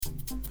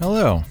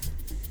Hello.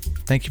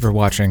 Thank you for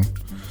watching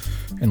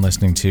and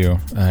listening to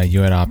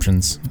You Had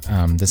Options.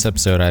 This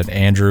episode I had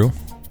Andrew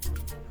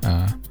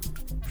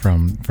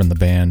from the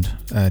band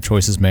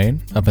Choices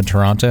Made up in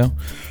Toronto.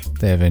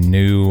 They have a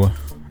new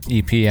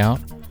EP out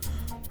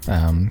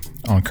on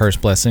Curse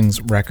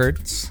Blessings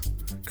Records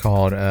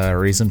called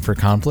Reason for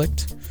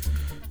Conflict.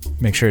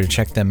 Make sure to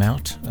check them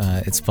out.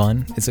 It's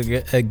fun. It's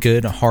a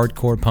good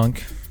hardcore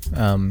punk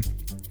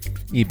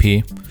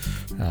EP.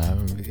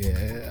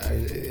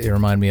 It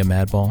reminded me of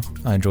Madball.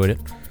 I enjoyed it.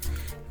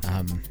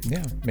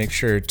 Make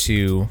sure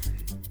to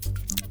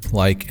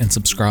like and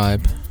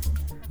subscribe,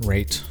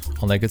 rate,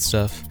 all that good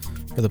stuff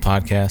for the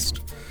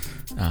podcast.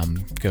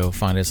 Go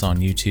find us on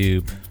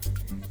YouTube.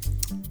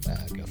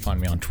 Go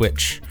find me on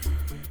Twitch.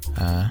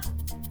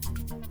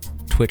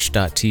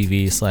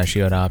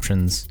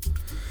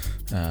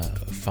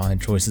 Twitch.tv/YouHadOptions.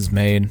 Find Choices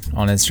Made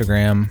on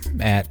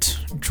Instagram at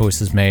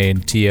Choices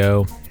Made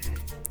TO.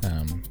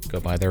 Go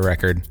buy their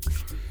record.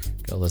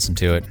 Go listen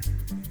to it.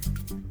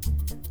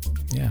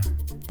 Yeah.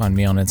 Find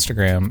me on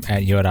Instagram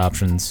at You Had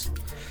Options.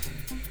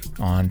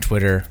 On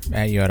Twitter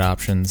at You Had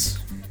Options.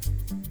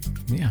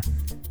 Yeah.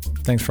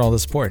 Thanks for all the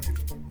support.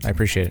 I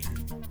appreciate it.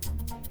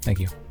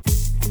 Thank you.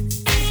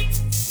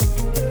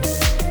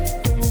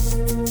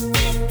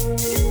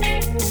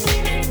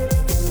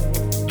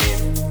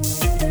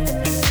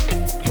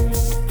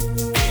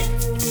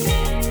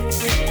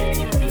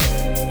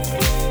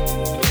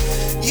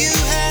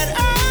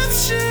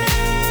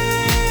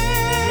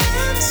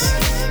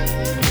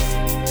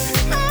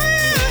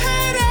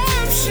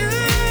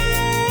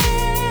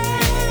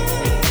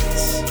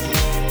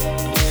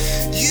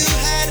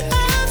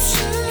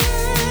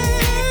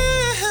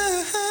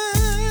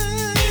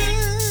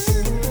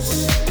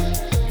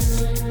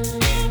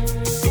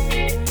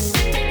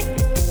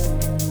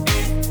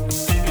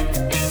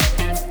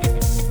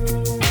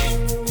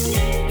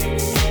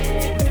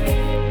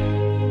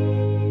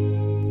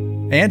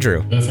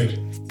 Andrew, perfect.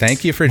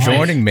 Thank you for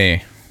joining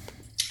me.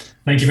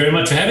 Thank you very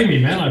much for having me,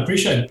 man. I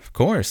appreciate it. Of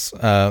course.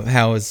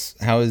 How is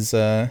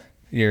your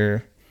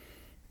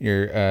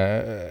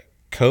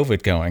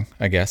COVID going?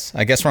 I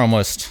guess we're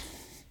almost,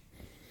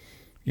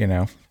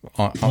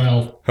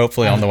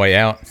 hopefully on the way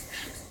out.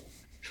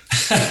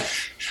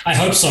 I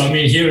hope so. I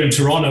mean, here in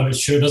Toronto, it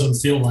sure doesn't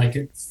feel like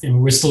it.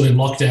 We're still in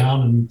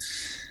lockdown,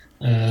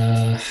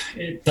 and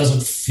it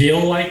doesn't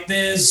feel like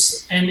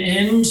there's an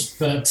end,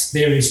 but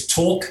there is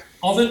talk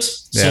of it.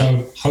 Yeah.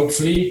 So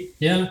hopefully,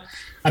 yeah.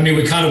 I mean,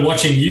 we're kind of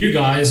watching you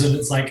guys, and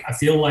it's like, I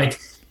feel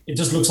like it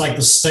just looks like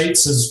the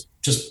States has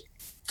just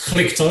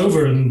clicked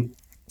over and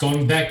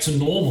gone back to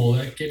normal,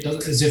 like it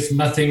does, as if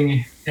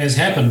nothing has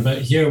happened.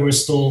 But here we're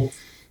still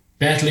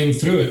battling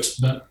through it.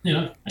 But,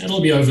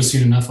 it'll be over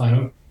soon enough, I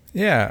hope.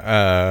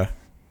 Yeah.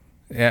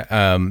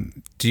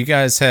 Do you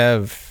guys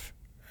have,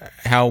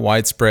 how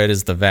widespread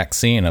is the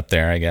vaccine up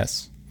there, I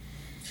guess?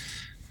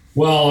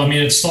 Well, I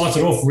mean, it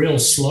started off real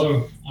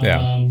slow.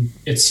 Yeah.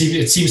 It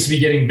seems to be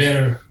getting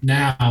better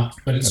now,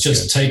 but it's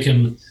just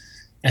taken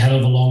a hell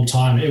of a long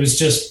time. It was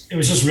just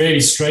really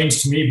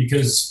strange to me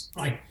because,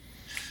 like,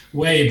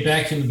 way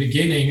back in the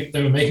beginning,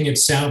 they were making it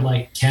sound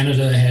like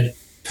Canada had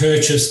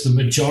purchased the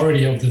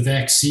majority of the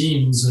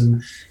vaccines,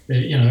 and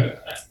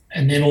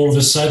and then all of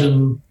a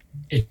sudden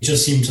it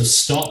just seemed to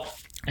stop,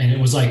 and it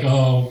was like,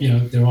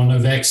 there are no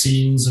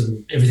vaccines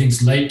and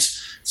everything's late.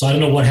 So I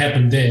don't know what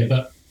happened there,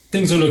 but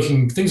things are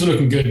looking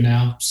good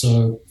now.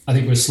 So I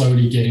think we're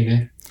slowly getting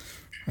there.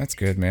 That's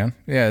good, man.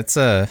 Yeah, it's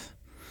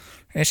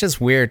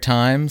just weird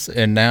times,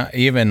 and now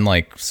even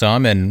so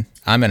I'm in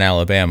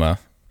Alabama,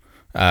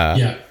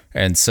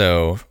 and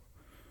so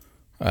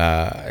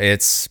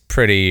it's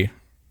pretty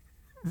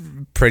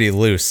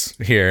loose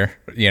here.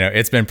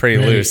 It's been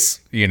pretty loose,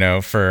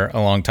 for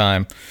a long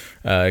time,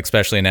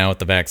 especially now with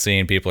the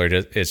vaccine. People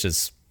it's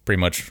just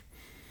pretty much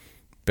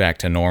back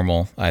to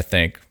normal, I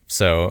think.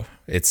 So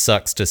it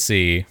sucks to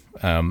see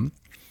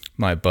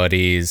my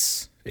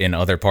buddies in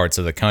other parts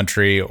of the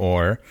country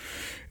or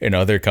in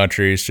other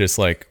countries just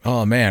like,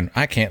 oh man,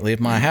 I can't leave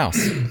my house.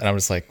 And I'm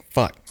just like,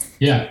 fuck.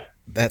 Yeah.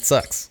 That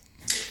sucks.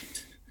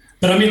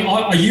 But I mean,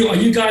 are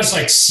you guys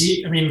I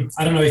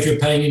don't know if you're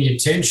paying any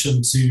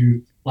attention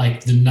to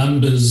like the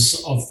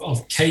numbers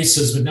of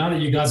cases, but now that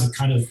you guys have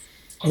kind of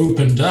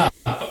opened up,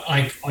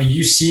 like, are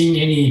you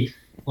seeing any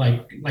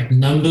like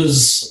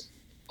numbers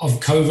of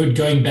COVID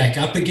going back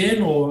up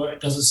again, or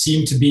does it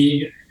seem to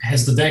be,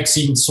 has the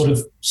vaccine sort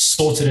of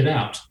sorted it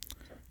out?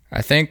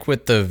 I think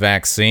with the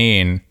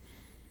vaccine,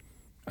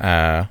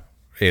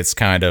 it's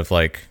kind of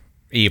like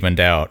evened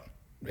out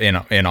in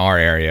our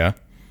area.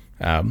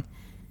 I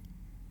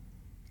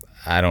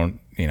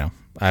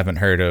haven't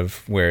heard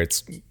of where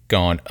it's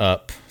gone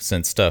up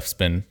since stuff's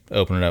been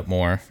opening up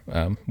more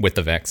with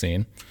the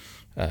vaccine.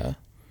 But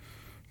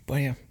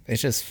yeah,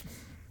 it's just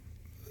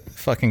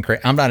fucking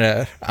crazy. I'm not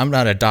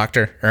a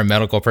doctor or a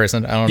medical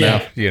person. I don't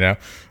know.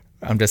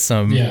 I'm just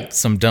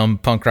some dumb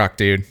punk rock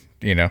dude.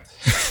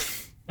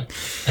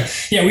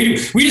 Yeah, we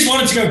just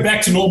wanted to go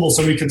back to normal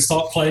so we can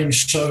start playing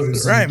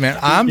shows. Right, man.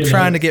 I'm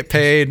trying to get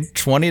paid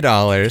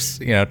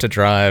 $20, to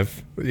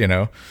drive,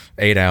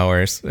 8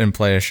 hours and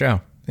play a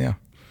show. Yeah.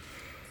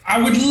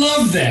 I would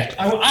love that.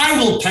 I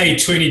will pay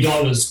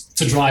 $20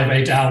 to drive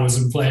 8 hours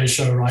and play a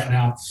show right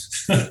now.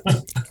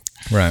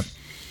 Right.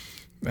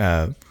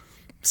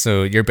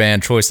 So your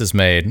band Choices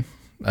Made,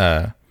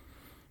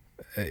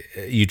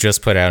 you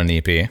just put out an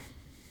EP.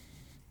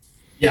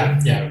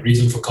 Yeah.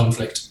 Reason for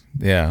Conflict.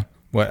 Yeah.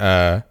 What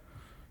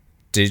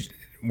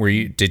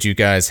did you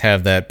guys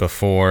have that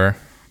before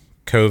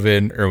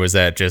COVID, or was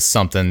that just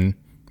something,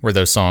 were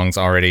those songs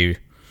already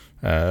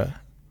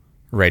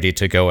ready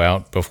to go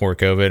out before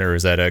COVID, or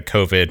is that a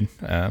COVID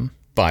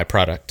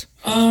byproduct?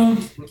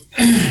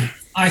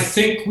 I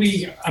think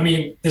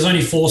there's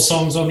only 4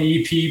 songs on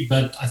the EP,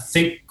 but I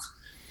think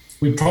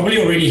we probably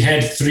already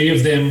had 3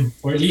 of them,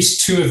 or at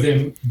least 2 of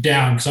them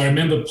down, because I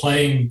remember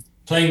playing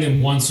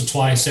them once or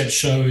twice at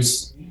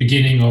shows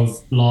beginning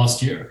of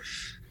last year.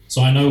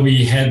 So I know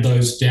we had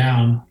those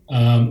down,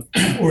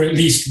 or at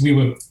least we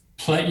were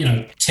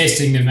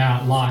testing them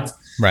out live.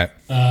 Right.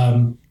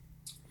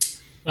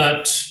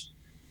 But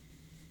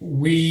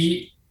what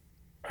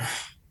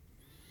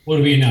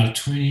are we now?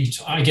 20.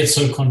 I get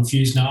so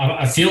confused now.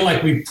 I feel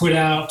like we put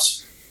out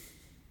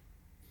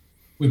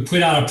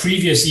a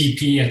previous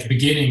EP at the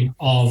beginning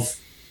of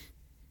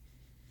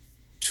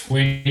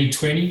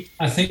 2020,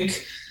 I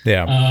think.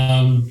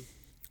 Yeah.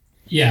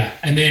 Yeah,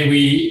 and then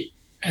we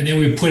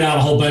put out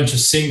a whole bunch of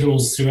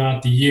singles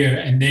throughout the year,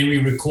 and then we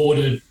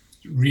recorded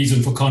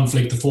Reason for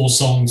Conflict, the 4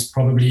 songs,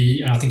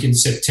 probably I think in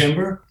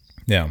September.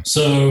 Yeah.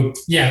 So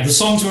yeah, the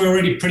songs were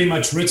already pretty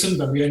much written,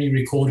 but we only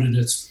recorded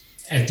it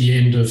at the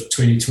end of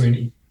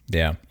 2020.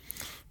 Yeah.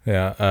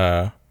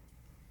 Yeah.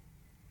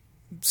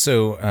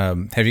 So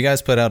have you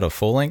guys put out a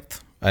full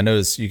length? I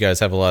noticed you guys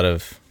have a lot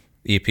of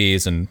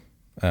EPs and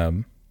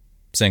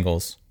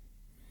singles.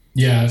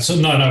 Yeah. So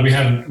no, we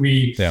haven't.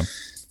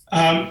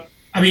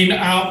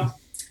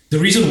 The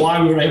reason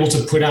why we were able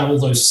to put out all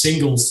those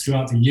singles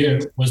throughout the year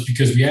was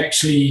because we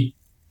actually,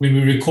 when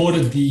we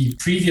recorded the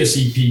previous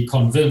EP,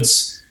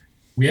 Convince,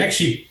 we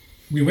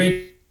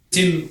went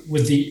in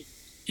with the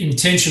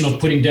intention of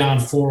putting down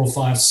 4 or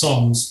 5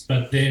 songs.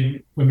 But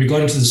then when we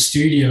got into the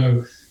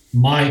studio,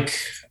 Mike,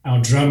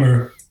 our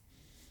drummer,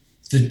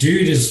 the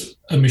dude is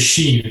a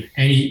machine.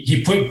 And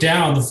he put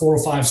down the 4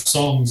 or 5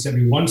 songs that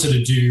we wanted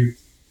to do,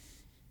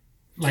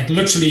 like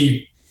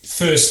literally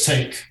first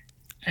take.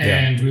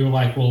 And we were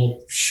like, well,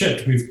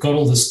 shit, we've got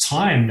all this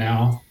time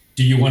now.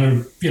 Do you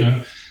want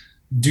to,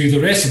 do the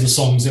rest of the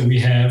songs that we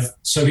have?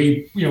 So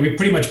we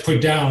pretty much put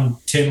down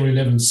 10 or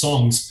 11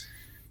 songs.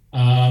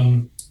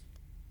 And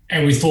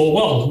we thought,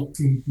 well,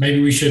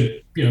 maybe we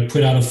should,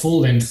 put out a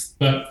full length.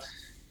 But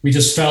we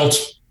just felt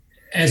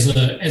as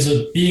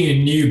a being a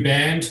new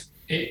band,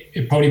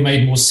 it probably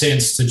made more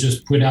sense to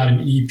just put out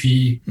an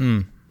EP.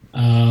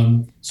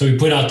 So we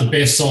put out the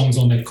best songs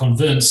on that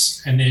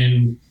Convince, and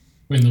then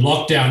when the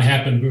lockdown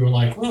happened, we were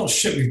like, well,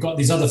 shit, we've got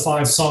these other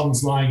 5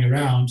 songs lying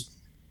around.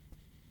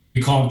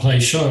 We can't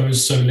play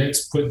shows, so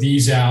let's put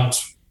these out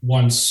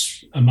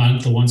once a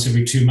month or once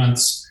every 2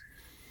 months,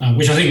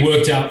 which I think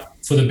worked out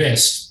for the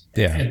best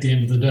at the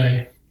end of the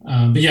day.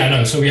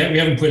 So we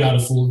haven't put out a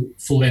full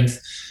length.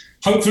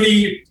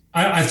 Hopefully,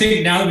 I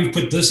think now that we've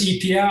put this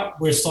EP out,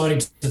 we're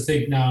starting to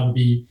think now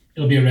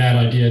it'll be a rad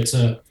idea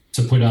to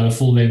put out a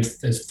full length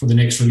for the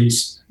next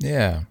release.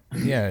 Yeah,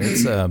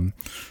 it's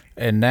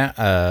and now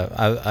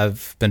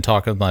I've been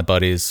talking with my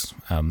buddies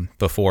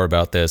before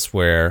about this,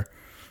 where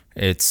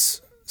it's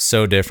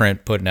so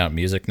different putting out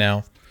music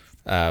now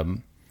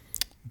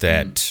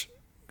that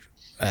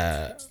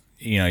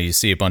you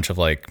see a bunch of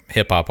like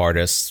hip hop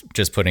artists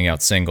just putting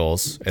out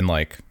singles, and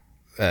like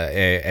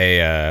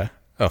a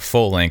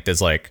full length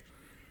is like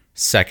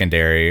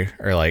secondary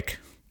or like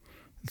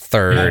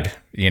third,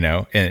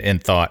 in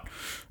thought.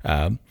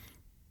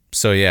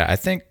 So yeah, I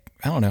think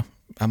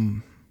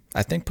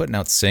I think putting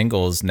out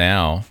singles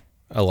now,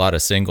 a lot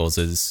of singles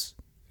is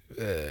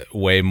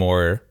way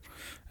more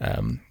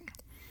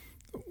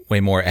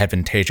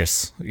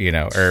advantageous,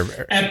 Yeah,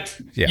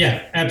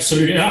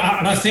 absolutely.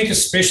 And I think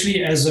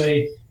especially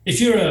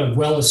if you're a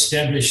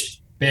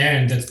well-established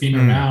band that's been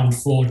around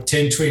for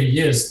 10, 20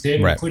 years,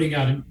 then putting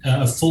out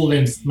a full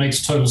length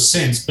makes total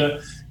sense.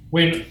 But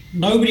when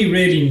nobody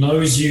really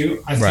knows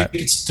you, I think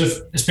it's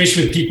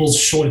especially with people's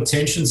short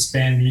attention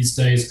span these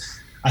days,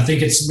 I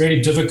think it's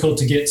really difficult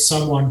to get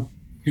someone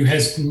who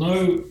has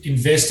no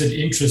invested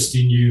interest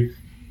in you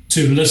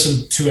to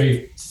listen to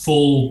a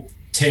full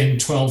 10,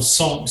 12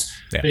 songs.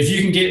 Yeah. But if you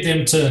can get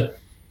them to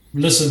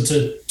listen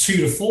to 2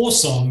 to 4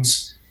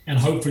 songs and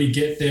hopefully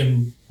get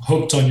them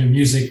hooked on your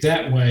music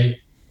that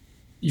way,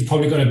 you've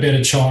probably got a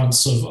better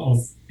chance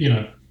of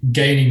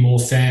gaining more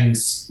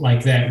fans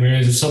like that.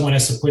 Whereas if someone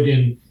has to put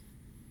in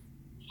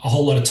a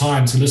whole lot of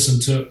time to listen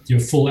to your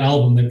full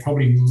album, they're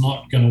probably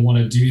not going to want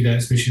to do that,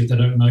 especially if they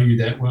don't know you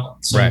that well.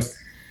 So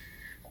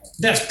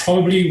that's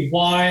probably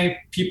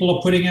why people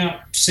are putting out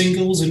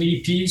singles and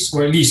EPs,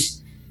 or at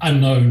least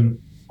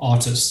unknown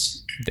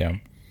artists. Yeah.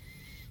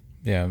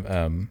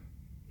 Yeah.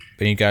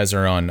 But you guys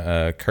are on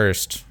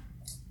Cursed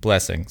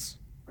Blessings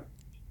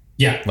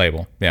Yeah.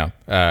 label. Yeah.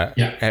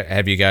 Yeah.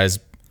 Have you guys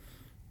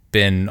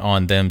been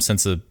on them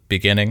since the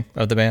beginning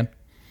of the band?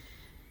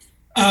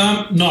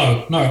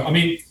 No. I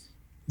mean,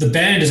 the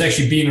band has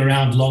actually been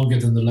around longer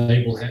than the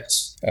label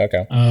has.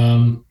 Okay.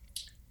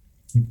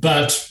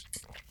 But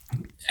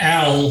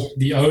Al,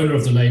 the owner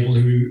of the label,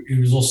 who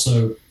is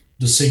also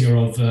the singer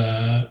of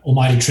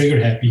Almighty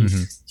Trigger Happy,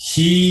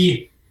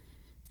 he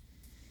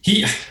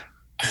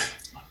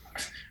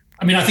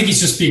I mean, I think he's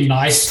just being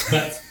nice,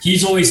 but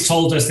he's always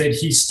told us that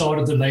he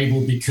started the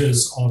label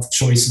because of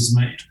choices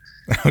made.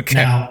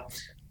 Okay. Now,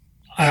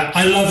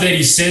 I love that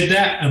he said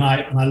that, and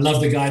I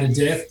love the guy to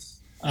death,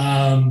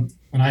 and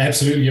I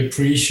absolutely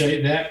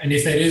appreciate that. And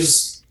if that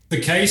is the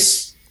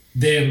case,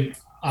 then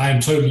I am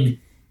totally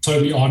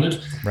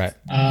honored. Right.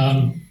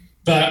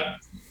 But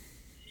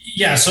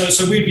yeah,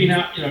 so we've been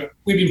out,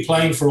 we've been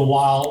playing for a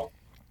while.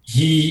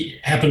 He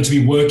happened to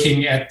be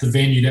working at the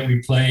venue that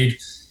we played.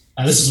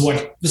 This is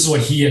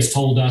what he has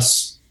told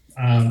us.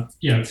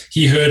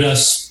 He heard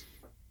us.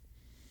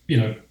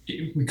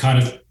 We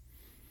kind of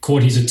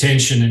caught his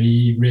attention, and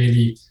he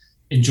really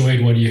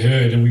enjoyed what he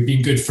heard, and we've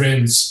been good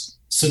friends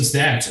since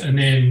that. And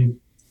then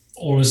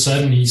all of a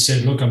sudden, he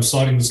said, "Look, I'm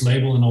starting this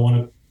label, and I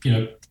want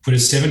to, put a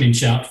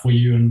 7-inch out for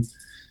you." And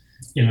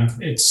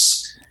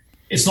it's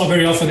not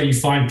very often that you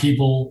find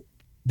people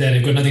that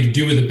have got nothing to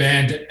do with the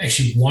band that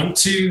actually want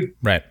to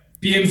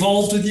be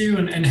involved with you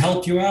and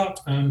help you out.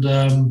 And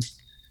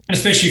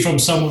especially from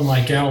someone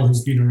like Al,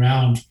 who's been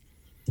around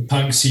the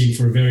punk scene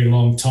for a very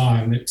long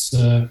time. It's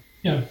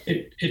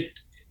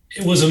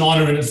it was an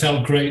honor, and it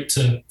felt great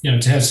to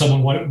have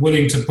someone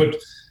willing to put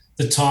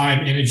the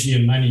time, energy,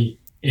 and money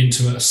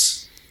into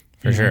us.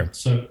 For sure.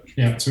 So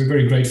we're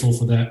very grateful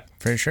for that.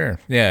 For sure.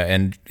 Yeah,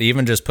 and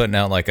even just putting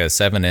out like a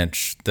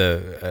 7-inch,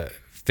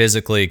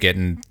 physically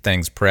getting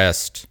things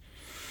pressed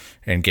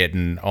and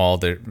getting all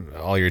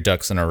your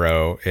ducks in a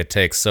row, it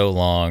takes so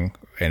long,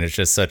 and it's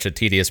just such a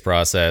tedious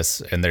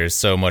process, and there's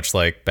so much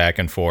like back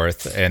and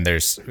forth, and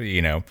there's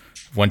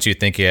once you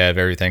think you have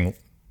everything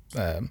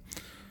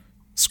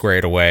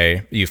squared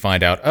away, you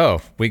find out,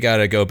 oh, we got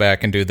to go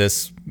back and do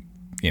this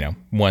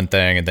one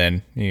thing, and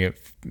then you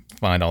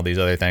find all these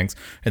other things,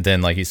 and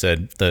then like you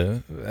said,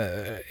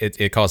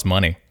 it costs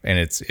money, and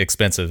it's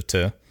expensive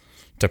to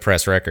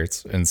press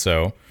records, and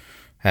so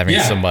having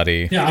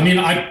somebody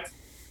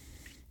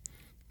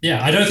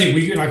I don't think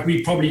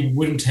we probably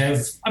wouldn't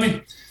have. I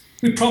mean,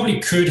 we probably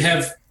could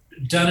have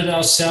done it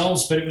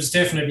ourselves, but it was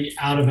definitely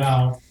out of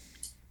our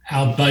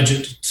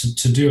budget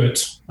to do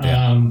it.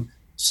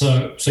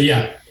 So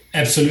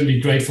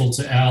absolutely grateful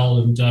to Al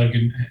and Doug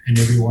and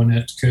everyone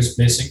at Cursed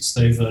Blessings.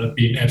 They've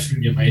been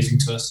absolutely amazing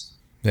to us.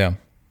 Yeah.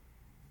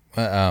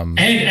 And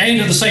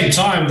at the same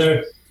time,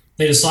 they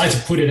decided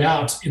to put it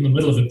out in the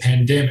middle of a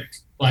pandemic.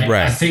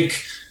 I think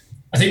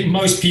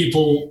most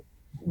people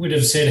would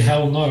have said,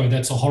 hell no,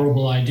 that's a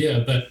horrible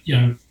idea. But,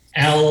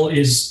 Al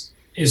is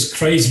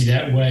crazy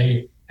that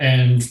way,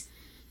 and,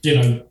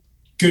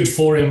 good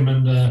for him.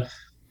 And,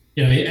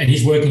 and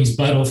he's working his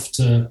butt off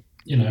to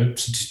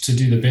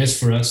do the best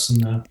for us.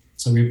 And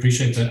so we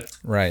appreciate that.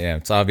 Right. Yeah.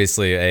 It's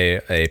obviously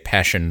a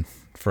passion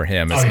for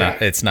him.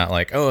 It's not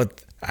like,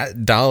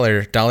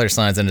 dollar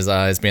signs in his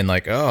eyes being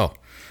like, oh,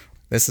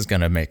 this is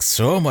going to make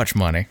so much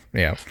money.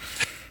 Yeah.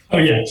 Oh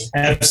yeah,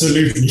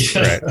 absolutely.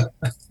 Right.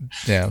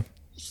 Yeah.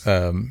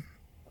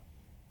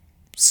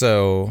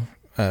 So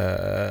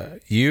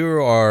you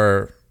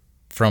are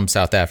from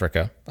South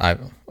Africa.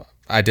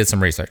 I did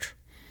some research.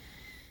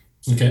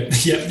 Okay.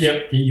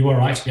 Yep. You are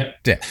right. Yep.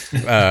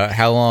 Yeah.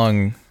 How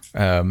long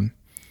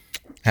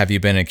have you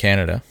been in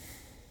Canada?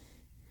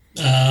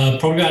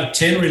 Probably about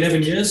 10 or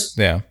 11 years.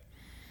 Yeah.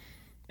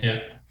 Yeah.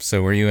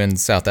 So were you in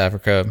South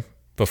Africa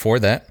before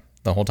that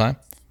the whole time?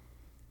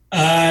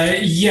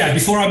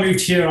 Before I moved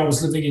here, I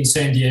was living in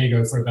San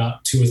Diego for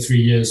about 2 or 3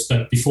 years.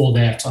 But before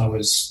that, I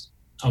was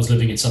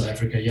living in South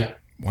Africa. Yeah.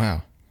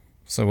 Wow.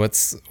 So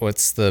what's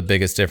the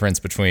biggest difference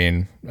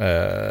between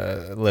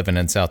living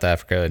in South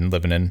Africa and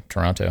living in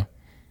Toronto?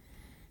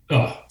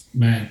 Oh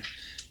man,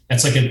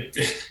 that's like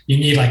you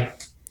need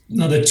like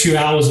another 2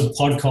 hours of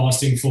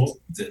podcasting for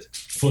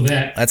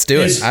that. Let's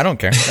do it. I don't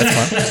care.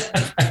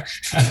 That's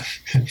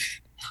fine.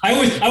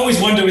 I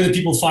always wonder whether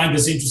people find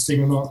this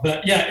interesting or not.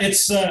 But yeah,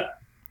 it's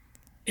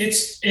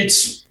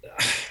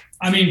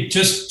I mean,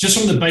 just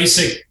from the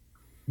basic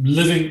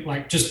living,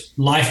 like just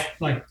life,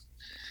 like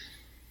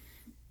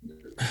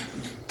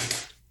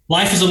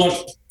life is a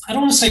lot, I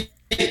don't want to say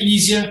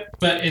easier,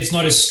 but it's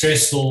not as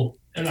stressful,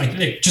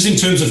 like just in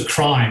terms of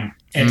crime,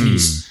 at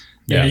least.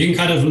 Yeah. You can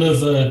kind of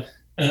live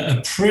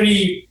a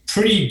pretty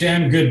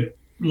damn good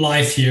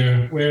life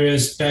here,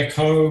 whereas back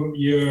home,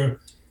 you're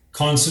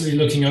constantly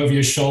looking over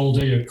your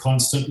shoulder, you're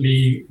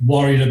constantly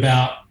worried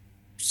about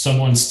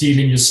someone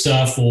stealing your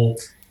stuff or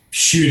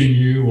shooting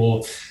you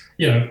or,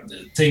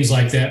 things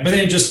like that. But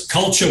then just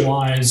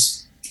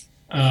culture-wise,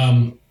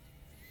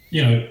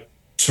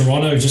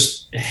 Toronto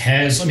just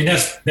has. I mean,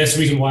 that's the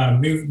reason why I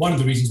moved. One of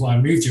the reasons why I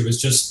moved here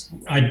was just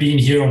I'd been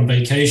here on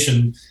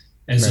vacation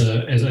as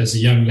a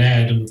young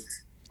lad, and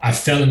I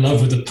fell in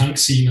love with the punk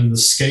scene and the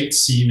skate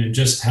scene, and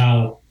just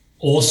how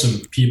awesome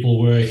people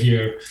were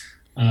here.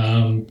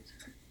 And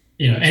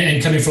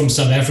coming from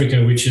South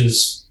Africa, which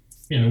is,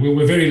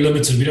 we're very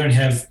limited. We don't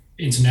have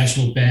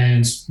international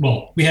bands.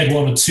 Well, we had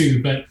one or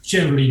two, but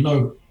generally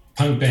no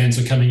punk bands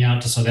are coming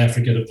out to South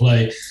Africa to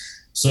play.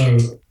 So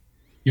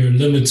you're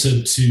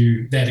limited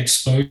to that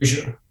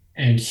exposure.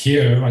 And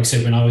here, like I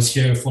said, when I was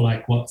here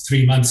for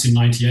 3 months in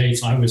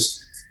 '98, I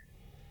was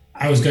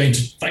going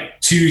to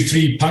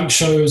 2-3 punk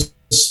shows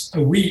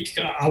a week.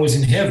 I was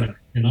in heaven.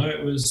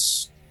 It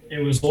was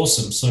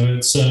awesome. So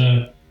it's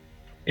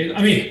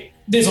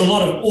there's a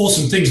lot of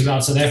awesome things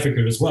about South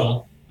Africa as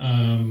well.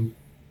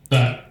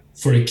 But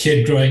for a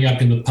kid growing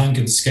up in the punk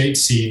and skate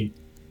scene,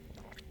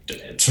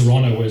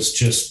 Toronto was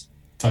just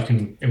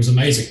it was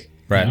amazing.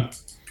 Right.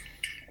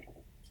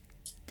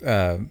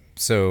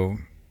 So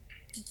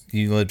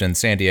you lived in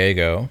San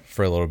Diego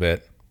for a little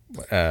bit.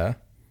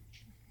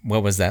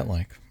 What was that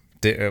like?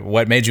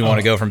 What made you want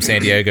to go from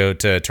San Diego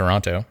to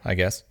Toronto, I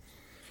guess?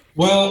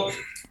 Well,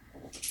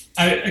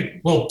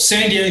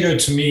 San Diego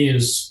to me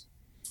is,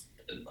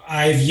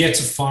 I've yet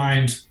to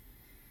find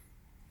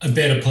a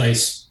better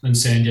place than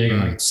San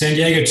Diego. San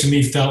Diego to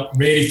me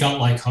really felt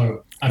like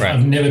home.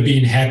 I've never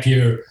been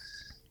happier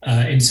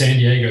in San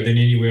Diego than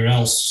anywhere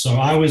else. So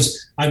I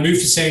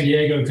moved to San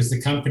Diego because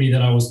the company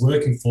that I was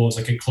working for was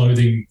a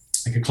clothing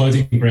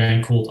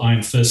brand called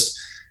Iron Fist.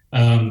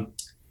 Because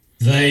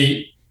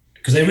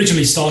they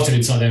originally started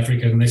in South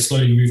Africa and they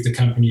slowly moved the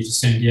company to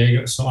San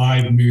Diego. So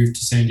I moved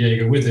to San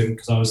Diego with them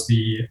because I was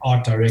the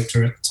art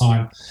director at the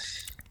time.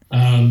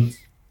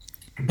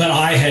 But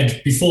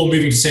before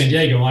moving to San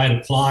Diego, I had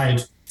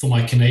applied for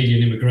my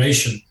Canadian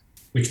immigration,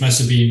 which must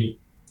have been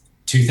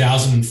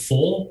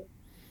 2004.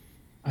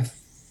 Was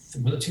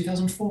it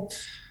 2004?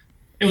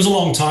 It was a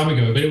long time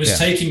ago, but it was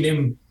taking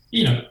them,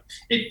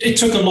 it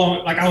took a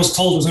long, I was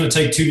told it was going to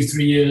take 2 to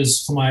 3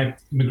 years for my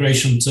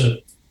immigration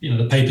to,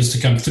 the papers to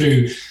come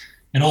through.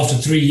 And after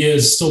 3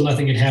 years, still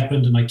nothing had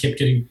happened. And I kept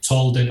getting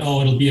told that,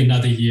 it'll be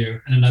another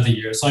year and another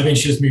year. So I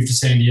eventually just moved to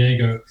San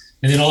Diego.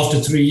 And then after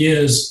 3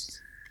 years,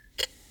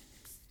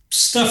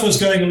 stuff was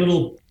going a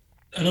little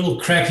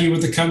crappy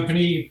with the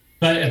company.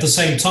 But at the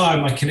same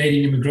time, my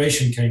Canadian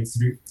immigration came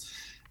through.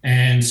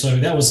 And so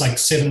that was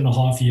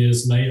 7.5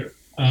 years later.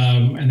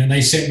 And then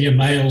they sent me a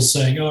mail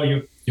saying,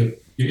 your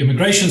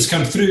immigration's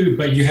come through,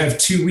 but you have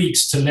 2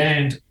 weeks to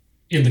land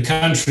in the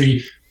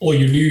country or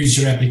you lose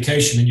your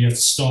application and you have to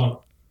start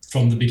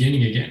from the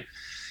beginning again.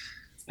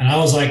 And I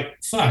was like,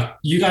 fuck,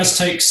 you guys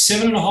take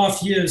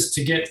 7.5 years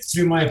to get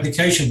through my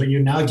application, but you're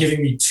now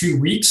giving me 2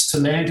 weeks to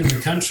land in the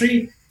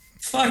country?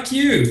 Fuck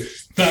you.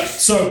 But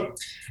so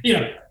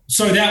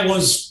that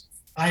was,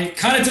 I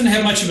kind of didn't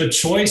have much of a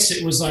choice.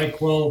 It was like,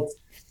 well,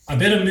 I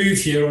better move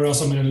here or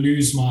else I'm going to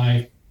lose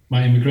my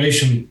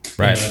immigration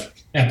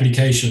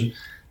application.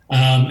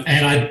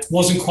 And I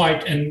wasn't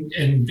quite, and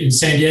in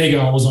San Diego,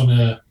 I was on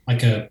a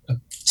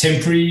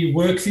temporary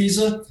work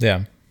visa.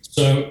 Yeah.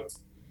 So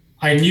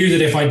I knew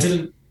that if I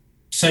didn't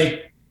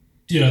take,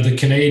 the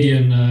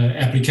Canadian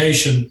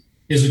application,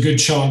 there's a good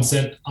chance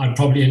that I'd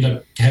probably end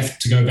up have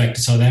to go back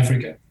to South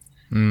Africa.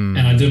 And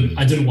I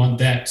didn't want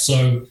that.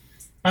 So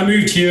I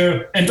moved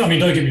here, and don't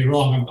get me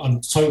wrong,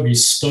 I'm totally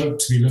stoked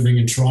to be living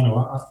in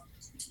Toronto.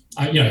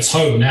 It's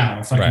home now.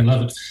 I fucking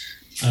love it.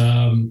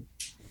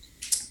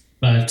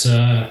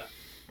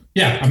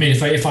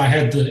 If I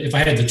had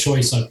the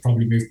choice, I'd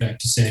probably move back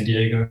to San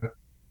Diego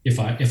if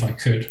I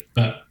could.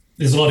 But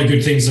there's a lot of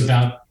good things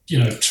about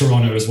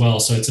Toronto as well,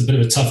 so it's a bit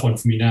of a tough one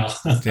for me now.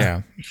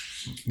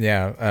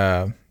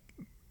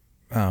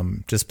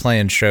 Just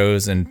playing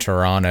shows in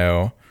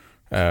Toronto.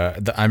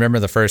 I remember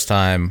the first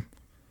time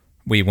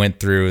we went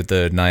through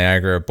the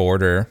Niagara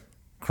border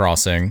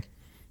crossing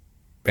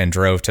and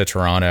drove to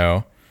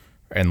Toronto,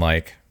 and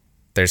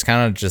there's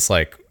kind of just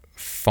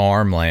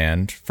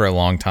farmland for a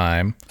long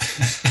time,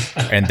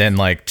 and then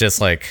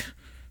just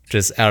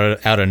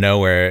out of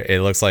nowhere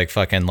it looks like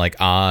fucking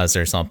Oz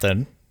or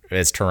something.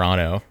 It's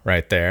Toronto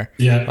right there.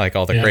 Yeah,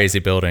 all the crazy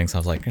buildings. I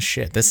was like,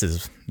 shit, this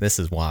is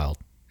wild.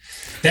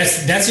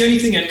 That's the only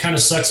thing that kind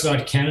of sucks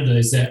about Canada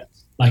is that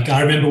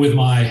I remember with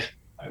my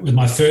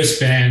first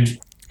band,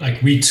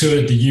 we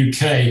toured the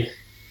UK,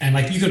 and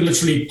you could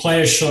literally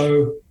play a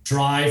show,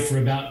 drive for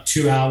about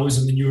 2 hours,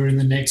 and then you were in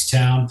the next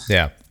town.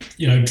 Yeah.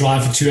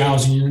 Drive for 2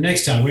 hours and you're in the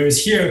next town.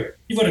 Whereas here,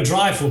 you've got to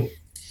drive for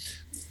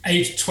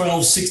 8,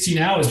 12, 16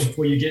 hours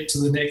before you get to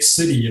the next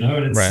city, and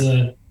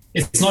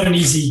it's not an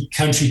easy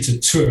country to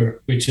tour,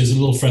 which is a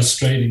little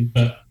frustrating,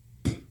 but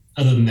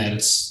other than that,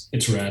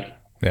 it's rad.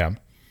 Yeah.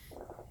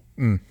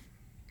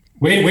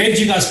 Where did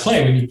you guys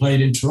play when you played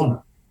in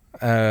Toronto?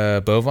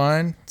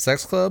 Bovine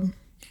Sex Club.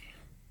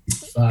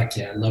 Fuck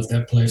yeah, I love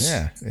that place.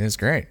 Yeah, it was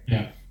great.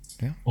 Yeah.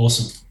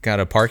 Awesome. Got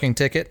a parking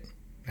ticket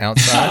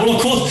outside. Well,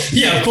 of course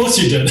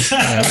you did.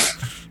 How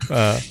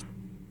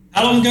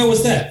long ago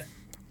was that?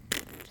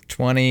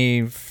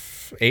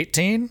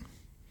 2018.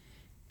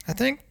 I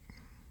think.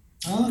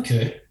 Oh,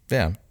 okay.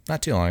 Yeah,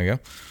 not too long ago.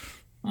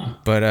 Huh.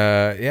 But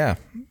yeah,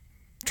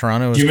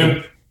 Toronto was Do you cool.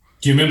 remember?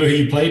 Do you remember who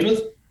you played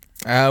with?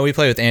 We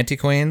played with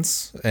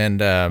Anti-Queens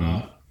and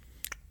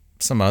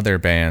some other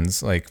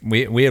bands. Like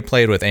we had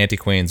played with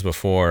Anti-Queens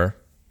before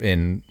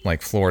in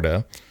like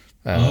Florida.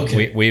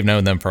 Okay. We've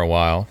known them for a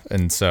while,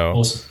 and so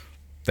Awesome.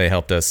 they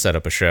helped us set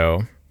up a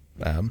show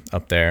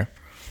up there.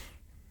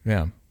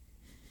 Yeah,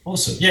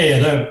 Awesome.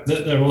 Yeah.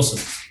 They're awesome.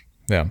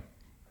 yeah.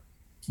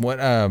 What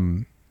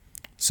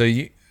so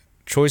you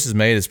Choices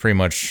Made is pretty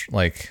much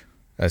like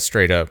a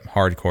straight up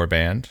hardcore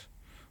band.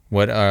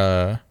 What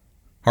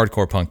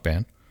hardcore punk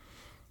band?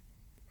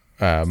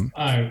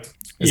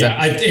 Is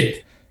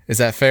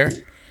that fair?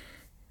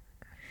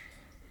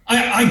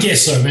 I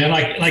guess so, man.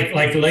 Like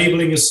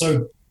labeling is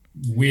so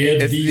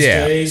weird these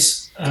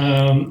days.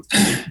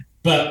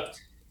 But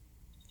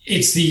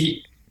it's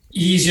the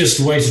easiest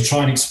way to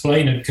try and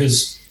explain it,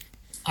 because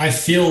I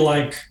feel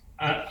like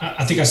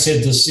I think I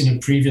said this in a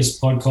previous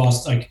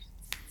podcast. Like,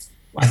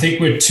 I think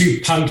we're too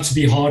punk to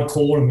be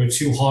hardcore, and we're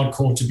too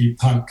hardcore to be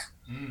punk.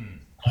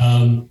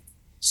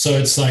 So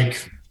it's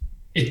like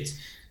it's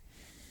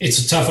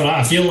a tough one.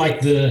 I feel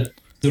like the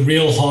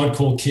real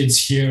hardcore kids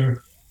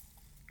here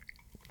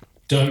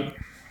don't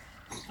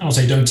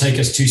take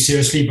us too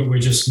seriously, but we're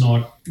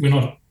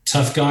not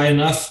tough guy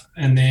enough.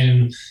 And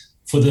then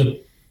for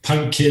the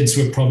punk kids,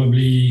 we're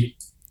probably,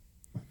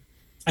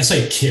 I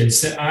say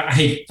kids,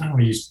 I don't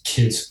want to use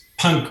kids,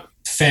 punk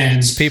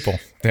fans, people.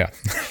 we're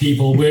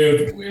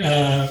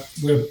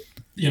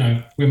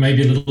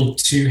maybe a little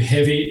too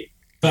heavy,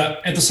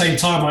 but at the same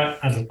time,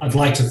 I'd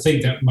like to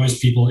think that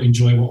most people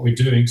enjoy what we're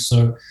doing.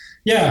 So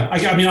yeah,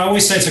 I mean, I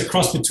always say it's a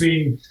cross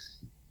between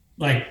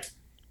like,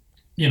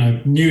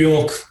 New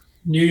York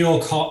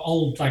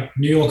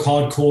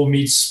hardcore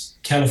meets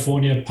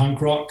California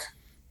punk rock.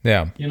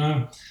 Yeah.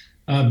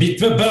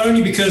 But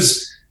only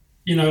because,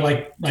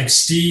 like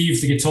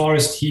Steve, the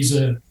guitarist, he's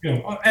and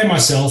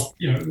myself,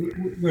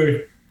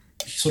 we're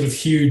sort of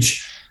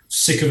huge,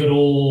 sick of it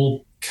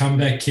all,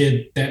 comeback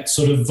kid, that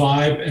sort of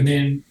vibe. And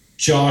then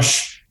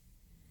Josh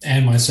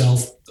and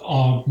myself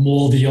are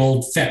more the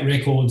old Fat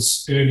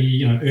Records,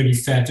 early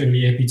Fat,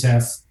 early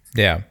Epitaph.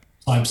 Yeah.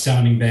 Type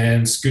sounding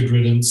bands, Good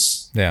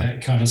Riddance,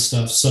 that kind of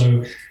stuff.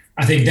 So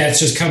I think that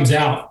just comes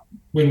out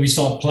when we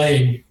start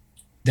playing.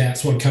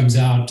 That's what comes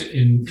out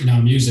in our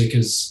music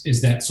is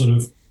that sort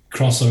of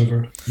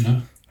crossover,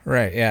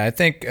 Right. Yeah. I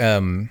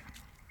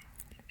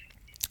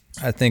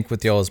think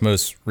with y'all's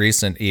most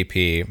recent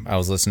EP, I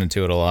was listening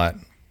to it a lot,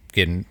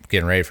 getting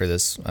ready for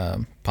this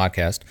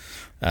podcast.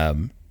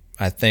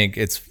 I think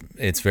it's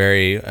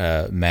very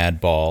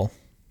Madball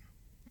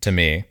to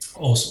me.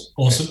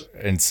 Awesome.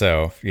 And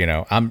so,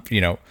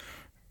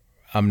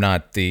 I'm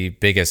not the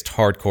biggest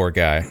hardcore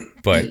guy,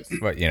 but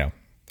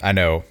I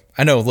know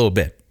a little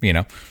bit,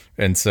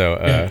 and so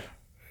yeah.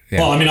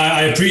 Well, I mean,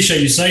 I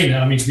appreciate you saying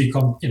that. I mean, to be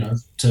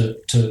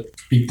to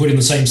be put in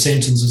the same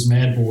sentence as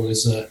Madball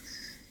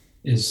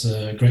is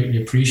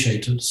greatly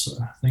appreciated. So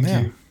thank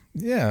you.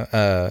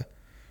 Yeah.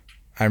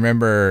 I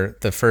remember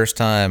the first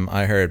time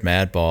I heard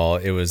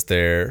Madball, it was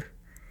their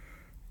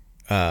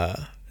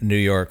New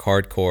York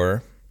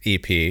hardcore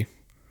EP,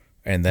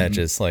 and that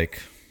just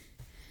like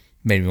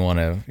made me want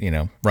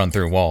to run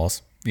through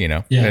walls,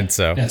 Yeah, and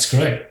so that's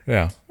great.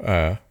 Yeah.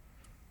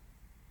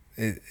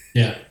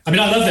 Yeah, I mean,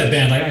 I love that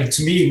band.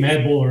 To me,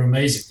 Madball are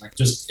amazing. Like,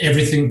 just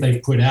everything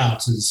they've put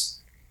out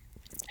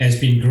has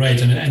been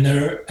great, and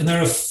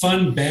they're a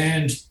fun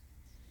band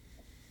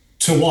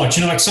to watch.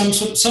 Like some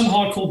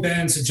hardcore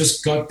bands have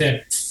just got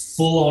that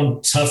full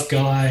on tough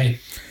guy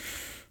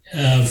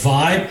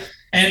vibe,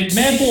 and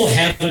Madball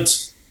have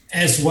it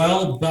as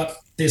well. But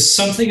there's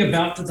something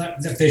about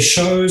that their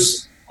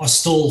shows are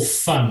still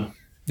fun.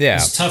 Yeah,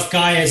 as tough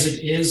guy as it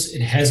is,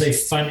 it has a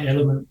fun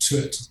element to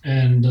it,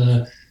 and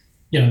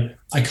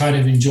I kind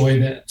of enjoy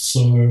that.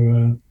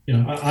 So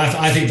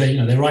I think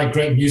they write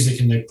great music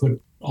and they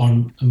put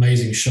on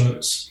amazing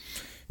shows,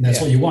 and that's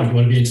what you want. You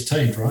want to be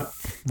entertained, right?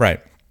 Right.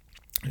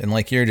 And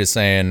like you're just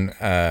saying,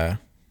 I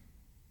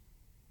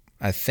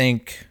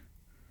think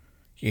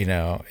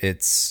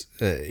it's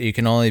you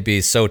can only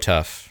be so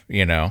tough.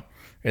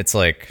 It's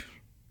like,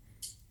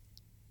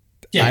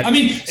 I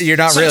mean, you're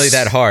not really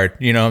that hard.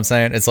 You know what I'm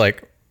saying? It's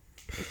like,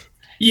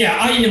 yeah,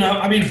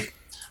 I mean,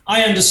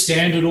 I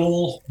understand it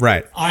all.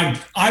 Right. I'm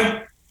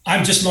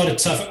just not a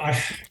tough.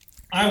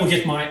 I will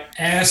get my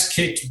ass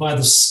kicked by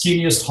the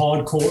skinniest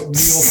hardcore New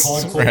York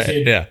hardcore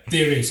kid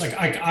there is. Like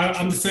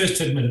I'm the first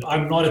to admit it.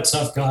 I'm not a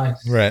tough guy.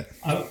 Right.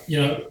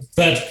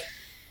 But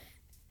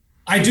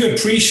I do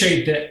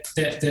appreciate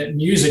that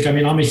music. I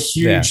mean, I'm a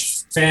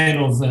huge fan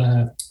of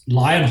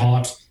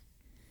Lionheart,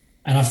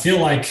 and I feel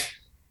like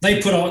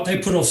they put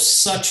off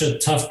such a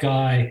tough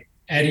guy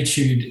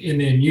attitude in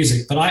their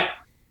music. But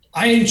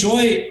I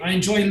enjoy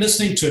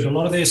listening to it. A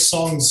lot of their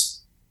songs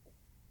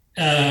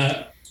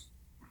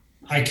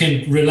I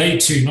can relate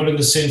to, not in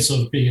the sense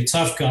of being a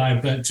tough guy,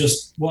 but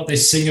just what they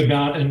sing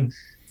about. And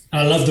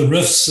I love the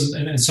riffs,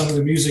 and some of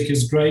the music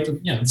is great.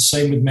 The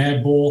same with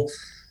Madball.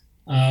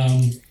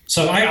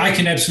 So I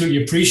can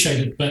absolutely appreciate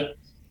it, but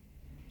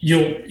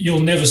you'll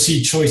never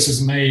see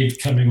Choices Made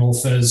coming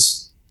off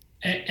as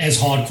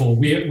hardcore.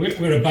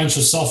 We're a bunch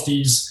of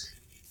softies,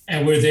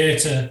 and we're there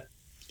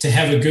to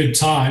have a good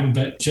time,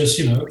 but just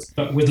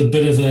but with a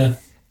bit of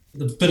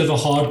a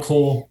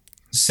hardcore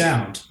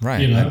sound,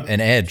 right?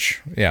 An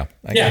edge, yeah.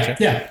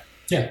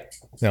 Yeah.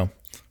 No.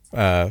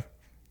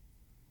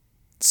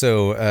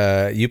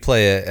 So you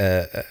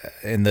play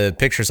in the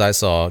pictures I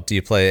saw. Do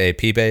you play a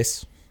P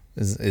bass?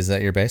 Is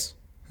that your bass?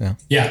 Yeah.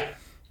 Yeah.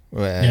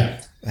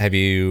 Yeah. Have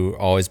you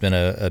always been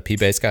a P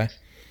bass guy?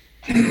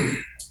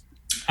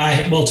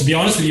 Well, to be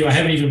honest with you, I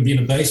haven't even been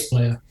a bass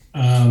player.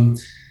 I've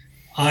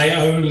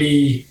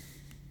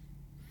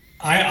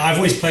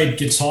always played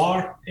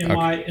guitar in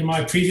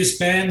my previous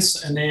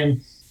bands, and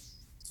then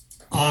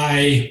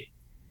I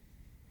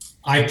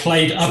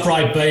played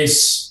upright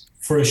bass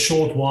for a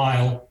short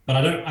while, but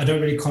I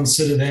don't really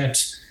consider that.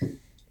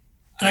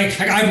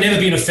 I've never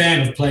been a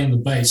fan of playing the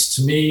bass.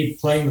 To me,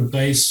 playing the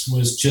bass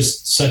was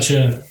just such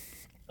a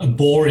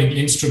boring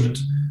instrument.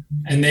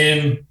 And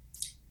then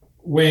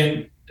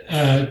when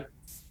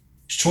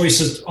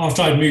Choices,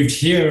 after I moved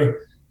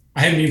here, I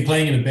hadn't been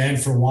playing in a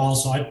band for a while,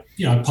 so I'd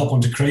pop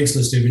onto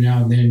Craigslist every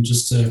now and then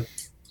just to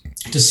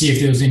see if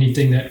there was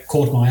anything that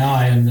caught my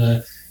eye.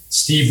 And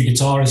Steve, the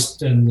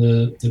guitarist, and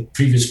the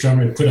previous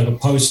drummer had put up a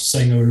post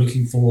saying they were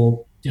looking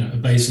for a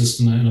bassist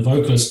and a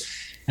vocalist.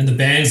 And the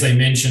bands they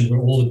mentioned were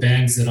all the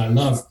bands that I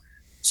love.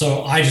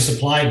 So I just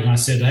applied and I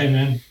said, hey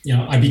man,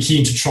 I'd be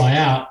keen to try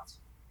out.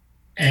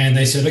 And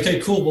they said, okay,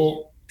 cool.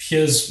 Well,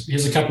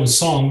 here's a couple of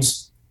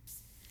songs.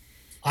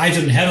 I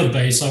didn't have a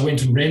bass. I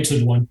went and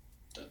rented one,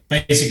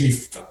 basically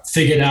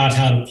figured out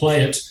how to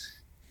play it,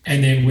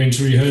 and then went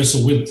to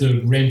rehearsal with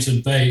the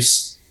rented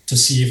bass to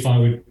see if I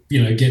would,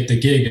 get the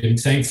gig. And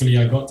thankfully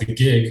I got the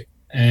gig.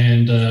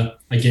 And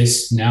I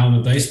guess now I'm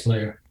a bass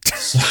player.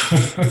 So,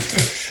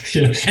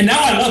 and now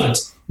I love it.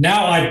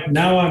 Now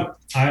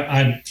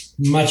I'd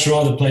much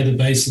rather play the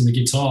bass than the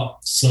guitar.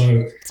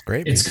 So it's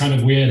great. It's kind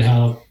of weird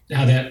how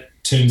that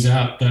turns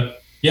out.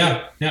 But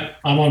yeah,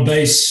 I'm on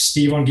bass,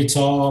 Steve on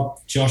guitar,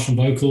 Josh on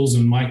vocals,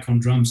 and Mike on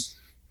drums.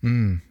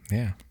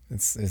 Yeah,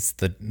 it's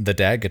the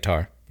dad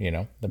guitar,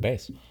 the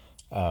bass.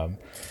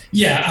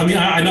 Yeah, I mean,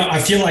 I know. I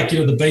feel like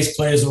the bass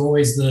players are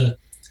always the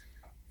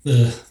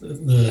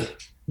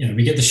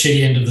we get the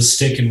shitty end of the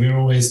stick, and we're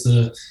always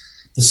the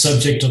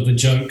subject of the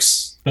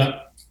jokes.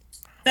 But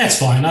that's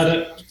fine.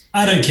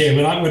 I don't care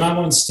when I'm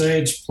on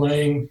stage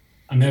playing.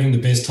 I'm having the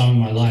best time of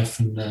my life,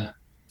 and I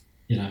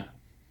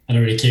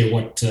don't really care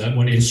what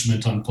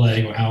instrument I'm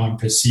playing or how I'm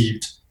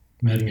perceived.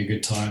 I'm having a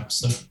good time.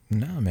 So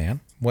no, man.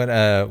 What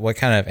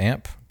kind of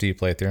amp do you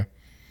play through?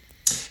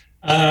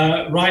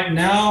 Right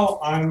now,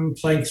 I'm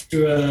playing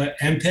through a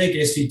Ampeg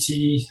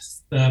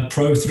SVT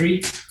Pro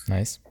 3.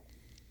 Nice.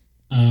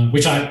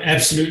 Which I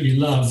absolutely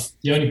love.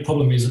 The only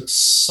problem is it's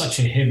such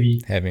a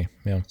heavy,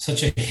 yeah,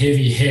 such a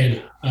heavy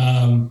head.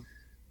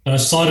 But I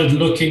started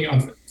looking.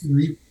 I'm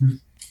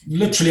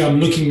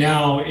looking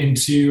now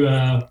into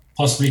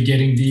possibly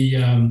getting the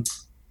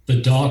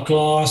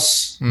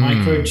Darkglass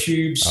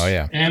microtubes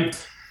amp.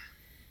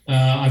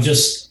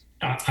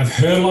 I've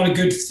heard a lot of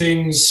good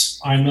things.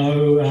 I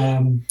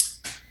know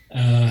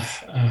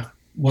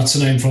what's the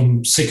name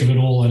from Sick of It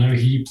All. I know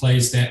he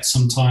plays that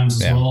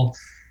sometimes as well.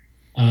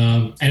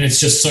 And it's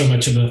just so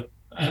much of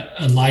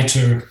a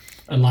lighter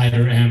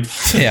amp.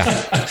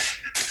 Yeah.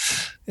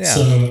 Yeah.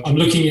 So I'm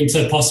looking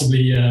into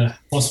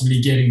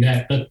possibly getting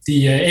that. But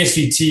the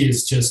SVT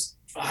is just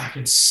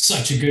it's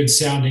such a good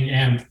sounding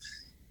amp,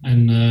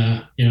 and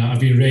I've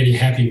been really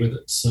happy with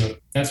it. So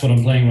that's what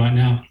I'm playing right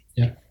now.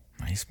 Yeah.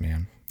 Nice,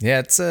 man. Yeah,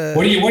 it's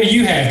What do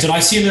you have? Did I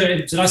see in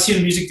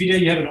the music video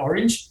you have an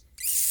orange?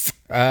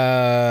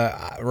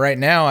 Right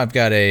now I've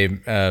got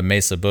a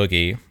Mesa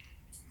Boogie.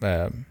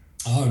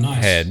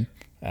 Nice. Head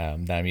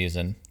that I'm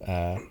using.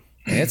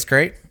 It's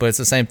great, but it's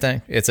the same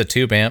thing. It's a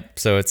tube amp,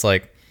 so it's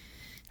like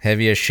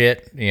heavy as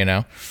shit, Yeah.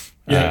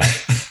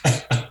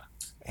 I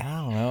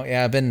don't know.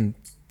 Yeah, I've been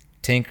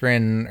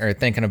tinkering or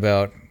thinking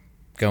about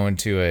going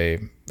to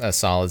a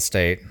solid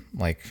state.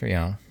 Like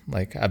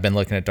I've been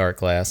looking at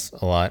Darkglass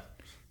a lot,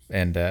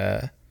 and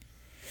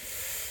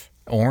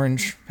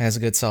Orange has a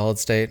good solid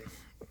state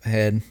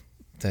head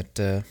that.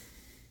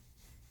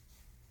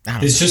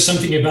 There's just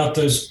something about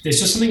those. There's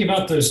just something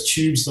about those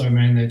tubes, though,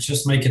 man, that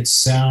just make it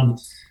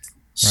sound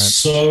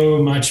so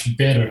much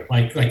better.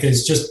 Like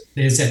there's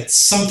that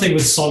something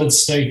with solid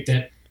state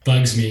that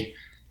bugs me,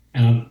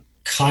 and I'm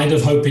kind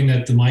of hoping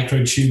that the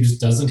microtubes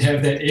doesn't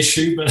have that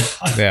issue. But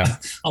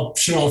I'm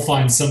sure I'll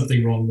find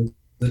something wrong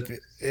with it.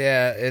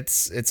 Yeah,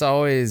 it's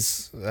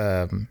always.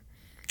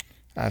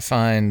 I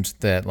find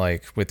that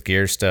like with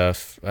gear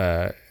stuff,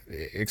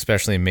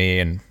 especially me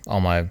and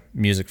all my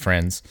music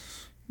friends.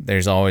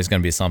 There's always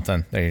going to be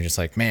something that you're just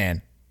like,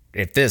 man,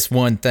 if this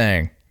one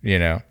thing,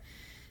 Yeah,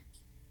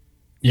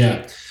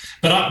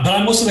 but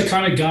I'm also the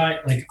kind of guy,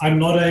 like I'm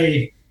not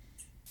an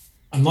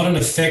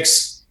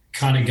effects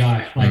kind of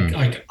guy.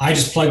 Like I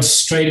just plug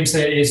straight into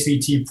that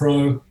SVT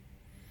Pro,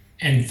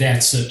 and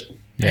that's it.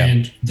 Yeah.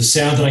 And the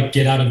sound that I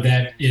get out of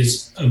that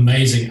is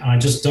amazing. I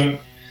just don't,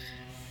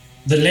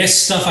 the less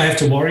stuff I have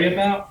to worry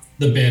about,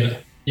 the better,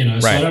 you know?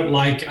 So Right.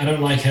 I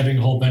don't like having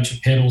a whole bunch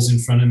of pedals in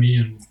front of me,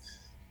 and,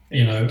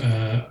 you know,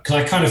 cause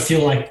I kind of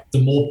feel like the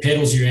more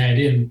pedals you add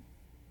in,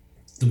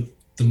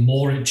 the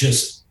more it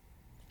just,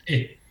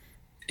 it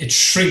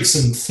shrinks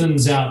and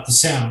thins out the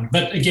sound.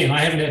 But again,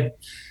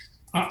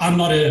 I'm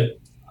not a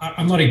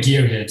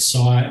gearhead,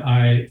 so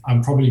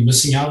I'm probably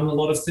missing out on a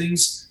lot of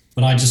things,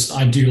 but I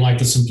do like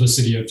the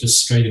simplicity of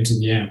just straight into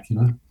the amp, you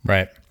know?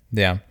 Right.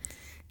 Yeah.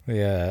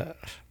 Yeah.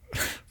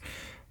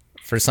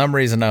 For some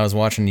reason, I was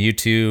watching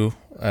U2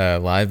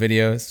 live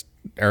videos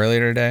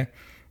earlier today,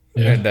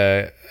 and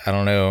I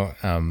don't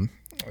know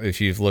if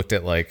you've looked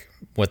at like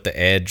what the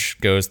Edge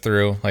goes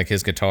through, like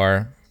his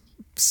guitar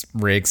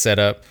rig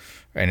setup,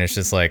 and it's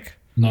just like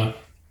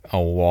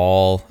a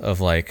wall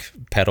of like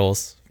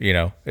pedals. You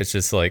know, it's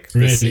just like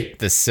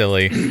this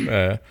silly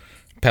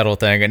pedal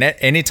thing. And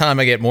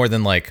anytime I get more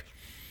than like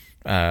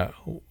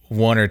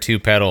one or two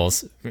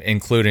pedals,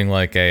 including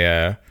like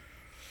a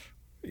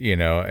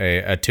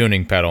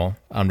tuning pedal,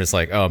 I'm just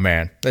like, oh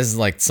man, this is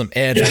like some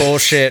Edge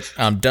bullshit.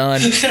 I'm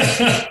done.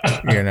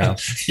 You know?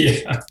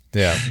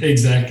 Yeah.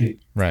 Exactly.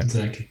 Right.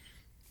 Exactly.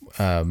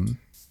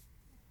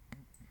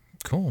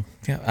 Cool.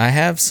 Yeah, I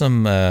have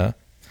some.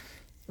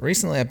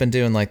 Recently, I've been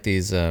doing like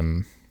these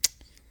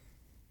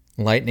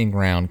lightning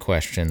round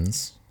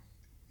questions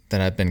that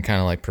I've been kind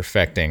of like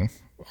perfecting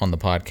on the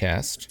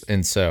podcast,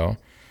 and so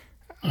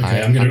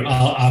I'm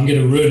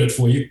gonna ruin it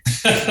for you.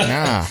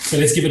 Nah. So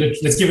let's give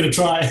it a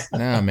try.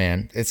 Nah,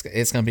 man,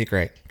 it's gonna be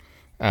great.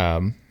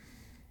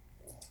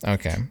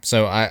 Okay,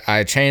 so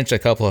I changed a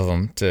couple of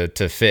them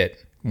to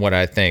fit what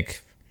I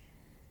think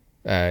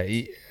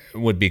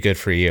would be good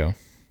for you.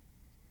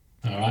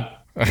 All right.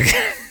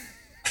 Okay.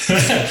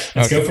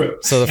 Let's go for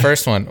it. So the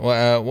first one,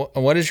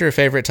 what is your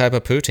favorite type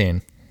of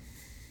poutine?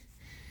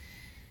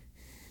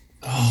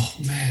 Oh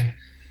man.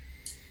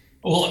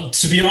 Well,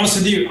 to be honest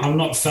with you, I'm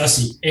not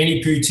fussy.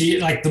 Any poutine,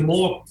 like the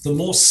more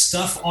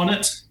stuff on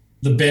it,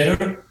 the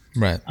better.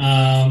 Right.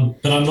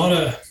 But I'm not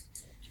a.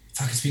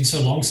 Fuck! It's been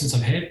so long since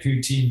I've had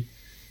poutine.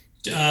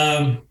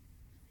 I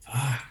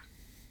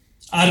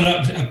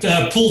don't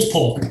know. Pulled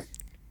pork.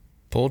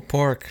 Pulled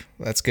pork.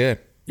 That's good.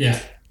 Yeah.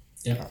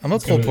 I'm a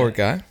pulled pork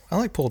guy. I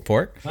like pulled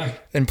pork. Right.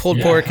 And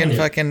pulled pork and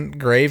fucking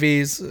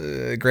gravy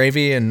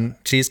and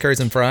cheese curds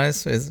and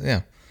fries is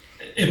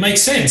It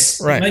makes sense.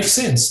 Right. It makes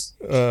sense.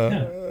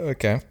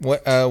 Okay.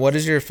 What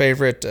is your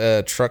favorite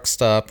truck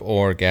stop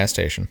or gas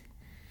station?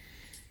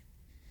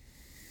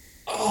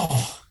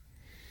 Oh.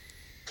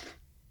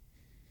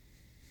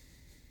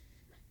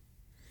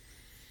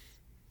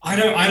 I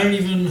don't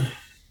even.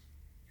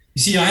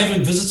 You see, I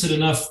haven't visited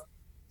enough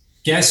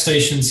gas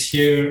stations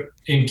here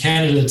in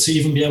Canada to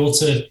even be able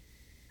to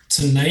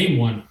name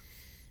one.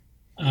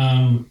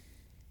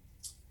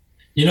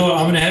 You know what?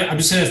 I'm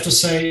just gonna have to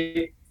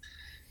say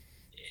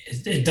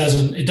it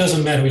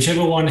doesn't matter.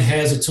 Whichever one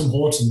has a Tim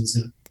Hortons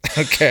in it.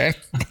 Okay.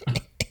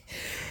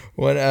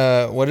 What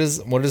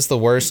is the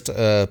worst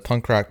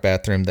punk rock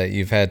bathroom that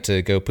you've had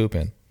to go poop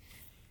in?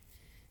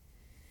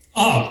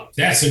 Oh,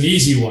 that's an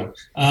easy one.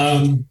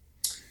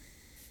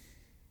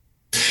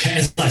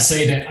 As I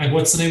say that,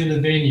 what's the name of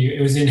the venue?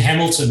 It was in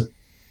Hamilton.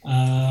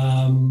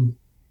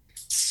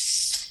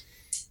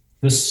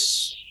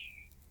 This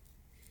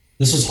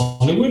is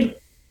Hollywood.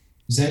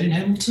 Is that in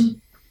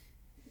Hamilton?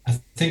 I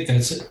think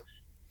that's it.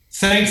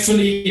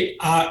 Thankfully,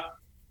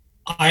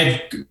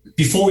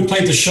 before we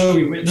played the show,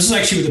 this is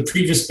actually with the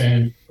previous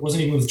band. It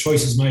wasn't even with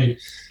Choices Made.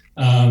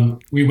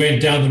 We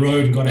went down the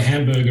road and got a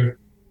hamburger,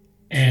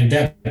 and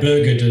that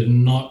burger did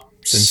not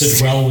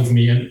sit well with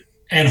me.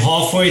 And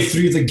halfway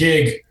through the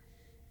gig,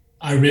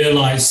 I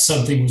realized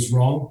something was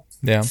wrong.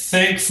 Yeah.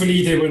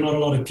 Thankfully, there were not a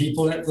lot of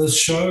people at this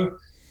show,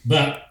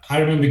 but I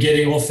remember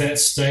getting off that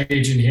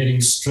stage and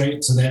heading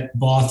straight to that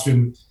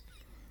bathroom.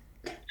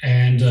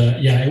 And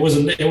it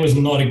was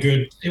not a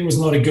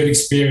good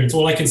experience.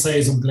 All I can say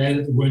is I'm glad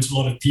that there weren't a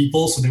lot of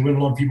people, so there weren't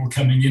a lot of people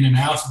coming in and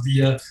out of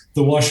the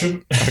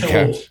washroom.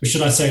 Okay. Or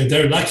should I say,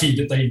 they're lucky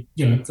that they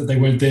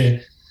weren't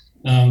there.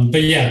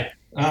 But yeah,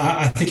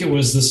 I think it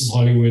was This Is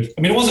Hollywood.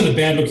 I mean, it wasn't a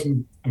bad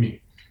looking. I mean,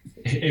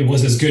 it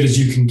was as good as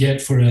you can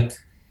get for a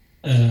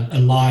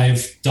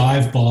live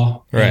dive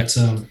bar. Right.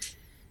 But,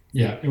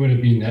 it would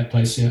have been that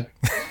place. Yeah.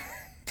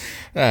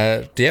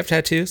 Do you have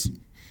tattoos?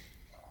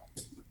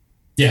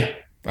 Yeah.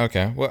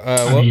 Okay. What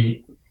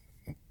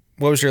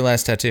was your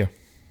last tattoo?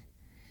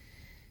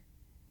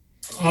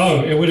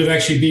 Oh, it would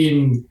have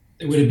been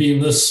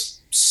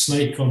this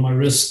snake on my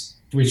wrist,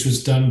 which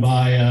was done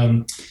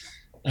by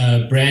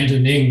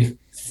Brandon Ing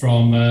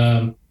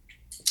from.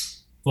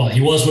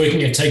 He was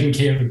working at Taking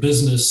Care of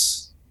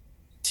Business,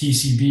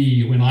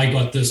 TCB, when I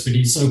got this, but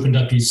he's opened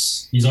up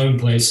his own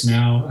place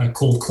now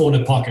called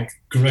Corner Pocket.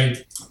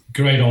 Great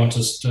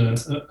artist,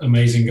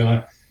 amazing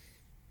guy.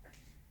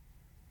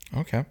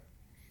 Okay.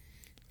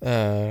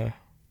 Let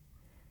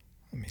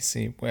me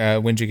see.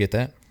 When did you get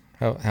that?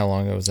 How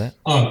long ago was that?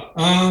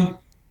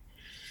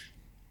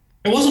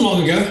 It wasn't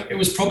long ago. It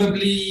was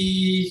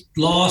probably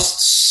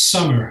last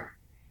summer.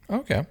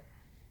 Okay.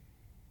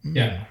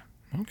 Yeah.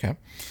 Okay.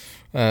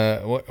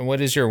 What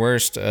is your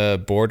worst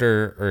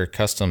border or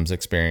customs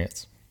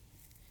experience?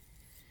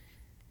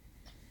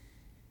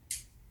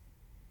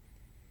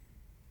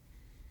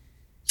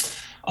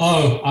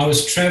 Oh, I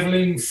was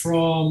traveling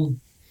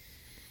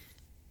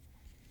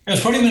it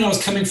was probably when I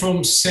was coming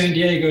from San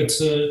Diego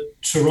to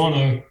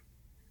Toronto.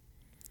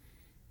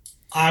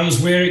 I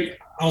was wearing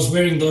I was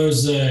wearing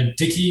those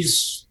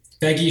Dickies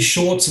baggy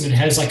shorts, and it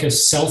has like a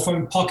cell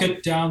phone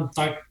pocket down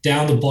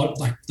the bottom,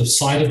 like the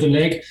side of the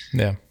leg.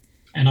 Yeah.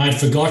 And I'd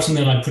forgotten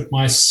that I put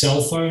my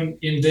cell phone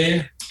in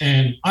there.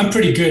 And I'm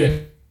pretty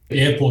good at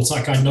airports.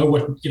 Like I know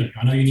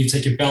I know you need to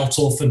take your belt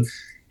off and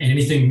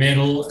anything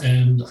metal.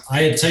 And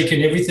I had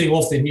taken everything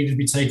off that needed to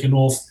be taken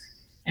off,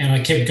 and I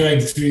kept going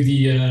through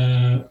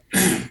the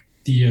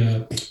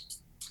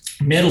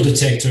metal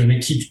detector, and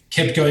it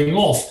kept going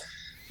off,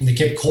 and they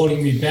kept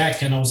calling me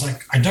back, and I was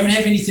like, I don't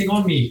have anything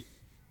on me,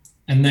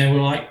 and they were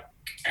like,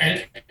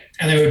 and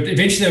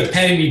eventually they were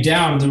patting me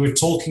down, and they were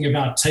talking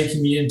about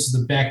taking me into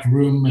the back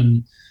room,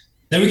 and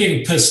they were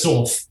getting pissed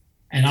off,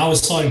 and I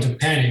was starting to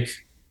panic,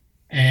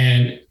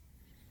 and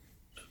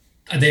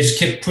they just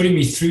kept putting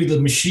me through the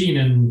machine,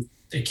 and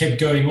it kept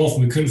going off,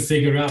 and we couldn't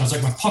figure out. I was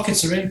like, my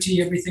pockets are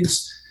empty,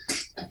 everything's,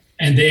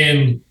 and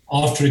then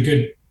after a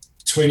good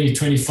 20,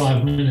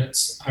 25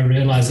 minutes, I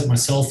realized that my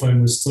cell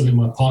phone was still in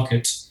my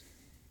pocket.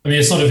 I mean,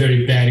 it's not a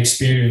very bad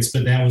experience,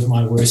 but that was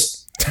my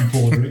worst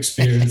border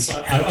experience.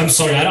 I'm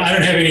sorry, I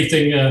don't have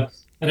anything. I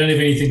don't have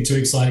anything too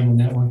exciting on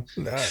that one.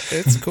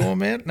 It's cool,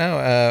 man.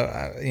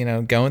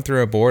 No, going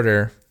through a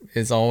border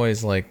is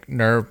always like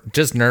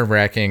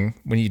nerve-wracking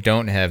when you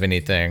don't have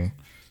anything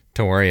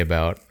to worry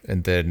about,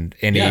 and then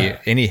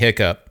any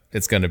hiccup,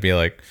 it's going to be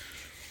like,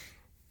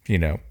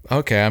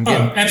 okay, I'm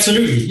getting. Oh,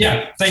 absolutely,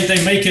 yeah.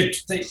 They make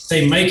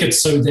it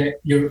so that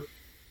you're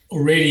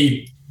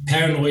already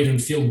paranoid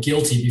and feel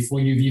guilty before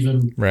you've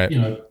even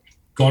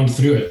gone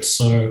through it.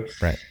 So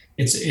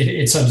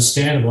it's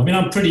understandable. I mean,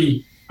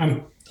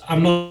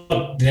 I'm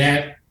not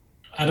that.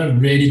 I don't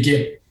really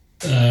get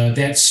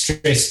that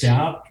stressed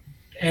out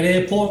at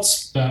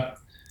airports, but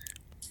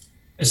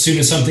as soon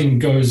as something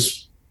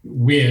goes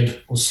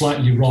weird or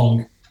slightly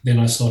wrong, then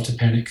I start to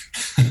panic.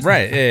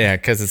 Right. Yeah.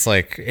 Because it's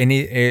like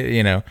any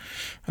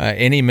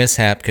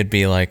mishap could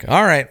be like,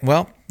 all right,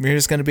 well, we're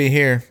just going to be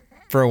here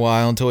for a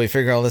while until we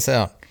figure all this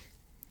out.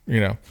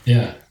 Yeah.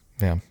 Yeah.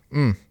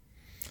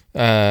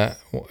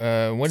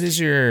 What is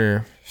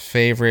your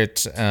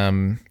favorite,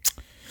 I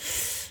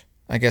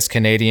guess,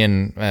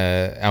 Canadian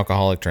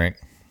alcoholic drink?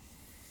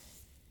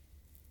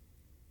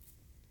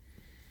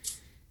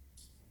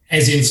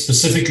 As in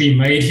specifically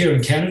made here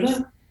in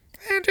Canada?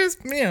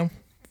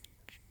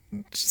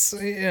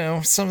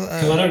 Some.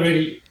 Because I don't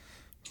really.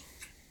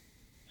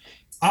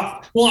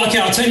 Well, okay,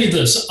 I'll tell you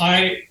this.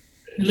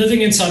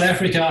 Living in South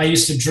Africa, I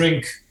used to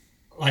drink,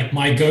 like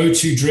my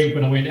go-to drink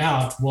when I went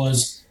out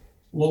was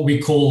what we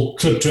call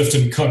Klipdrift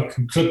and Coke.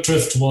 And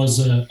Klipdrift was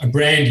a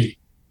brandy,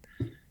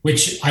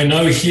 which I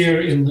know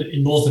here in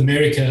North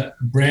America,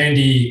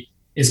 brandy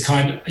is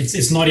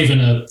it's not even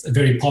a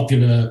very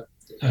popular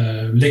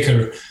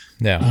liquor.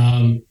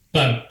 Yeah.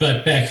 But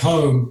back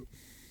home,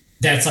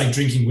 that's like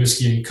drinking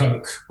whiskey and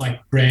Coke.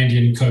 Like brandy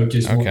and Coke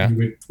is what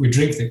we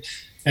drink there.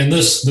 And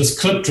this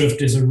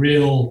Klipdrift is a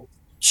real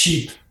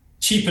cheap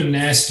and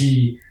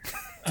nasty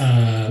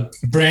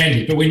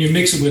brandy. But when you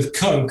mix it with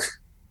Coke,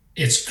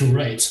 it's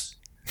great.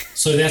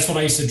 So that's what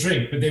I used to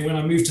drink. But then when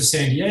I moved to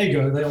San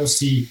Diego, they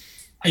obviously,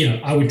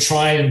 I would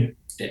try and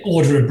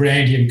order a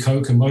brandy and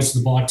Coke, and most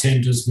of the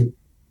bartenders would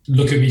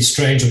look at me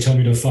strange or tell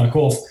me to fuck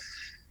off.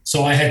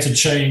 So I had to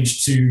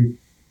change to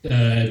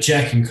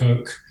Jack and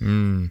Coke,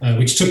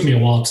 which took me a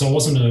while because I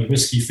wasn't a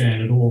whiskey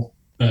fan at all.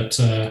 But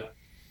I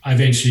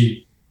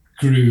eventually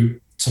grew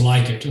to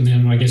like it. And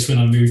then I guess when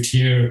I moved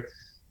here,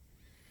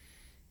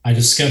 I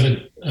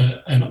discovered,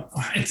 and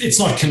it's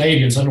not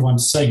Canadian, so I don't want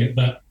to say it,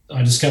 but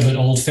I discovered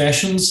old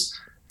fashions.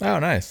 Oh,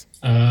 nice.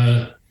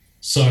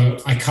 So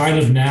I kind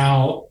of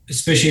now,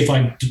 especially if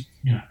I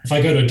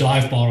go to a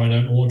dive bar, I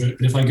don't order it.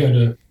 But if I go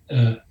to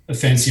a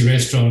fancy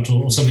restaurant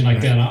or something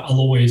like that, I'll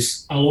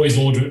always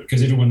order it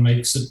because everyone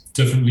makes it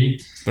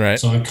differently. Right.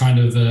 So I kind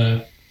of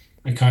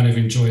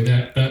enjoy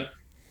that. But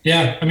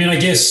yeah, I mean, I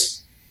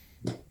guess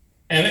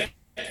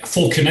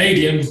for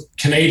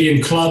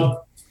Canadian Club,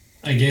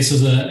 I guess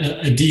is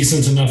a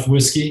decent enough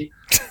whiskey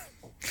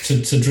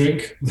to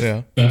drink.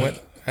 Yeah.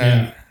 But,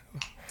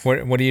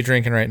 what are you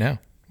drinking right now?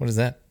 What is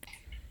that?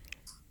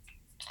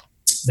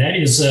 That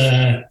is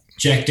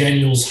Jack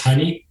Daniel's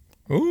Honey.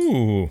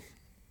 Ooh.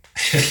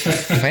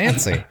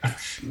 Fancy.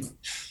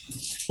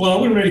 Well, I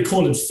wouldn't really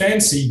call it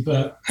fancy,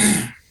 but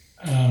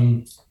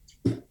I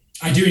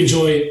do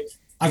enjoy.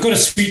 I've got a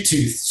sweet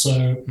tooth,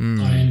 so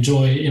I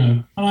enjoy.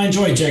 And I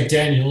enjoy Jack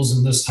Daniel's,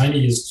 and this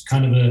honey is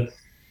kind of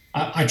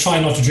I try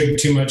not to drink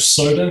too much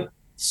soda,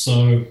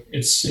 so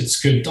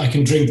it's good. I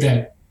can drink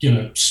that,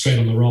 straight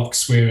on the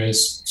rocks,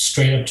 whereas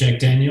straight up Jack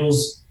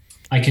Daniel's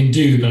I can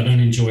do, but I don't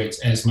enjoy it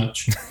as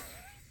much.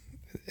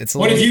 it's.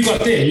 What have you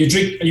got there? Are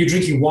you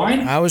drinking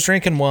wine? I was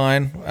drinking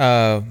wine.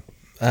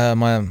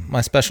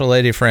 My special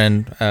lady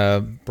friend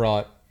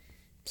brought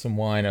some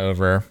wine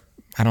over.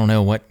 I don't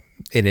know what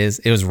it is.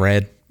 It was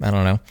red. I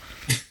don't know.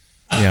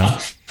 Yeah.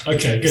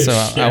 Okay, good. So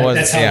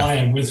that's how I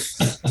am with.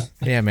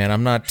 Yeah, man.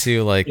 I'm not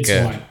too like.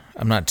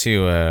 I'm not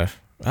too.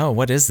 Oh,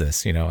 what is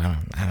this? You know, I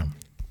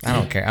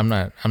don't care. I'm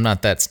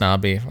not that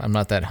snobby. I'm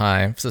not that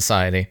high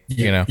society.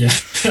 You know. Yeah.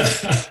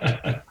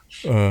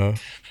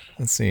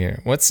 Let's see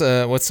here. What's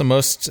the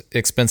most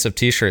expensive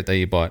T-shirt that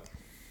you bought?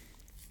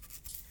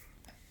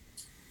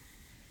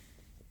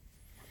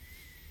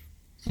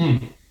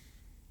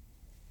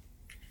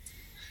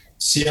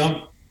 See,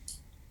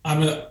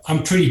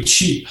 I'm pretty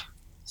cheap,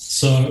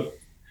 so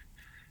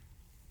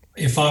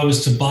if I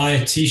was to buy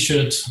a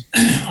T-shirt,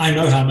 I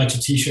know how much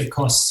a T-shirt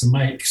costs to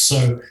make.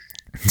 So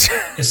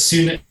as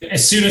soon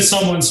as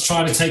someone's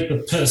trying to take the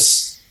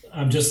piss,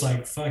 I'm just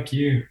like, fuck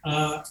you.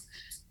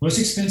 Most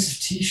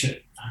expensive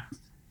T-shirt.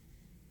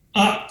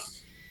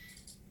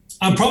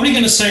 I'm probably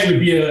going to say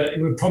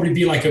it would probably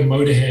be like a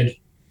Motorhead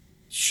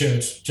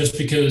shirt, just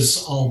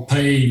because I'll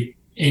pay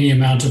any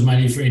amount of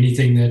money for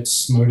anything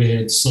that's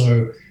Motorhead.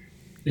 So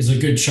there's a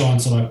good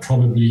chance that I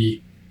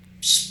probably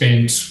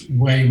spent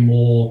way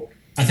more.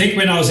 I think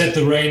when I was at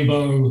the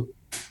Rainbow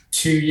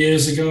 2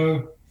 years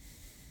ago,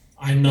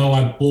 I know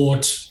I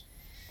bought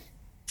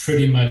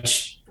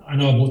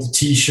the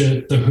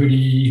T-shirt, the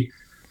hoodie,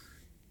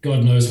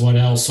 God knows what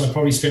else. So I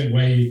probably spent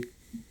way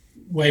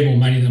more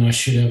money than I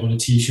should have on a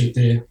T-shirt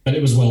there, but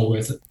it was well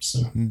worth it.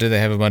 So, do they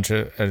have a bunch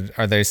of?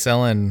 Are they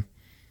selling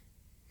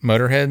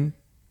Motorhead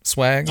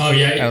swag? Oh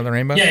yeah, out of the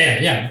Rainbow.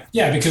 Yeah.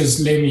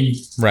 Because Lemmy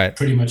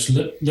pretty much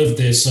lived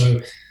there. So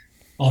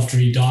after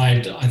he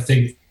died, I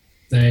think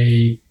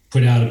they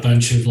put out a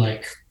bunch of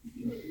like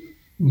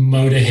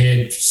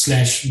Motorhead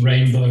 /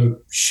 Rainbow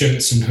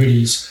shirts and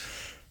hoodies.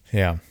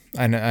 Yeah,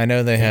 I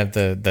know they have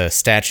the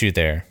statue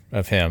there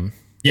of him.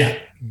 Yeah.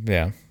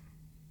 Yeah.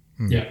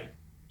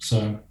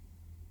 So.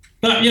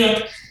 But you know,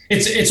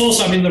 it's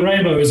also. I mean, the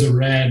Rainbow is a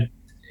rad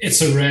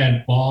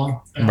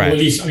bar. Right. Or at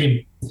least, I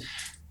mean,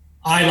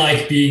 I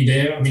like being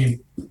there. I mean,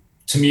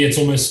 to me, it's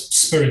almost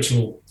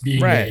spiritual being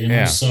there. You know,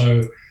 yeah.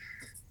 So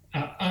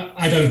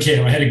I don't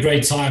care. I had a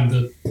great time.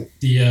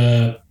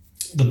 The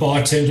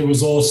bartender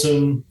was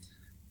awesome.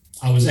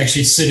 I was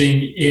actually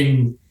sitting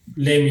in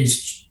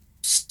Lemmy's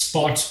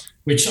spot,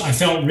 which I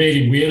felt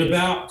really weird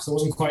about because I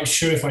wasn't quite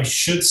sure if I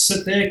should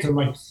sit there because I'm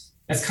like,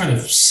 that's kind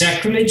of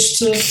sacrilege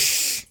to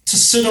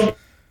sit on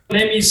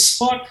Lemmy's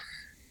spot,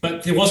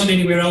 but there wasn't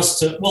anywhere else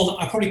to. Well,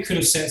 I probably could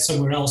have sat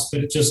somewhere else,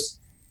 but it just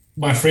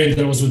my friend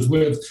that I was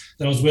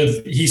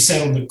with, he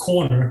sat on the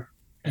corner,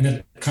 and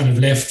that kind of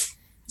left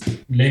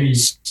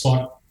Lemmy's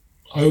spot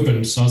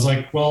open. So I was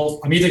like,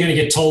 well, I'm either going to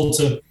get told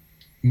to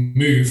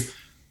move,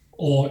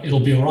 or it'll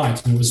be all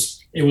right. And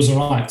it was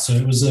all right. So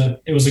it was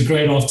a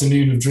great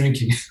afternoon of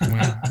drinking.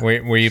 Wow.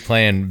 Were you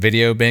playing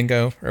video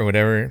bingo or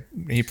whatever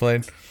he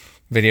played?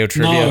 Video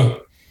trivia?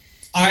 No.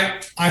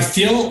 I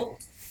feel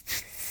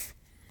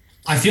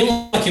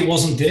like it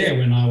wasn't there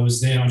when I was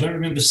there. I don't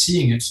remember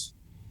seeing it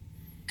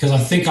because I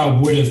think I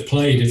would have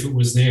played if it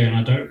was there, and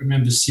I don't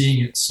remember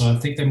seeing it. So I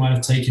think they might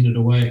have taken it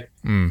away.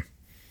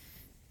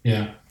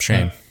 Yeah.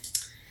 Shame.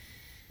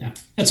 Yeah,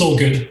 it's all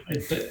good.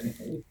 Like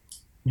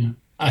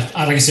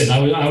I said,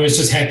 I was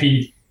just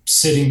happy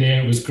sitting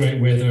there. It was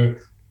great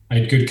weather. I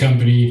had good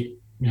company.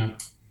 Yeah.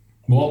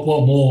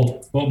 What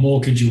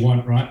more could you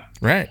want, right?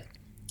 Right.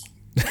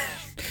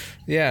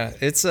 Yeah,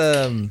 it's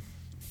going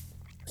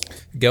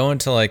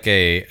to like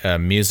a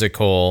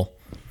musical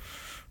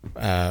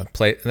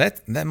play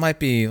that might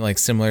be like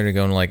similar to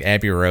going to like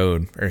Abbey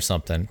Road or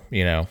something,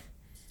 you know.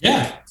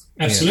 Yeah,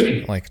 absolutely.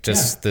 You know, like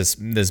just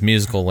this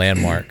musical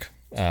landmark.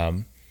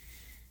 Have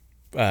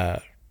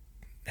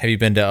you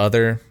been to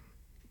other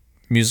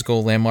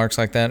musical landmarks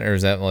like that, or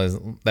is that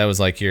was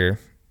like your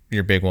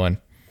big one?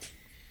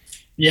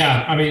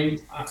 Yeah, I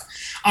mean,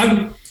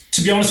 I'm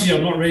to be honest with you,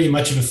 I'm not really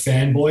much of a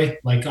fanboy.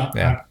 Like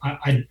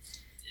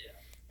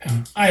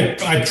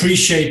I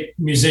appreciate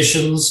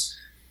musicians,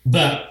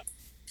 but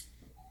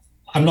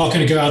I'm not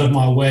going to go out of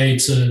my way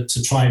to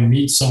try and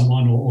meet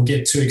someone or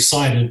get too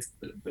excited.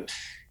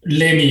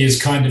 Lemmy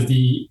is kind of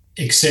the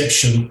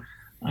exception,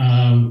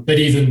 but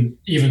even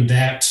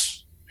that,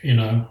 you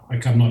know,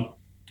 like I'm not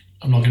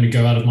going to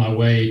go out of my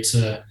way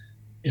to.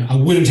 You know, I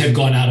wouldn't have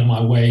gone out of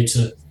my way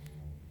to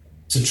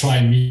try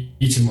and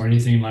meet him or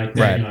anything like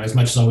that. Right. You know, as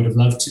much as I would have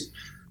loved to.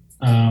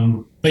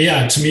 But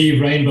yeah, to me,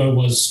 Rainbow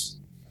was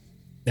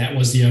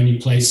the only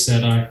place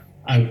that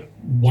I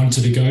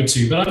wanted to go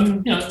to. But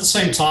you know, at the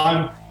same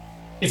time,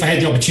 if I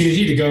had the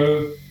opportunity to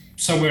go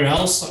somewhere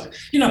else,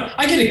 you know,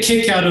 I get a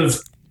kick out of,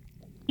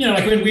 you know,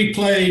 like when we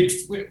played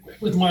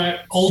with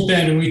my old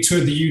band and we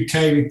toured the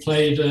UK, we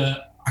played,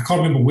 I can't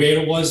remember where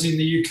it was in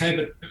the UK,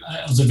 but it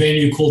was a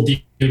venue called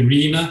the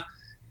Arena.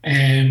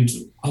 And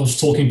I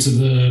was talking to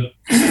the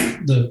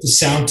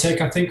sound tech,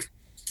 I think,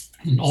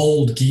 an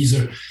old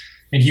geezer.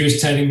 and he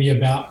was telling me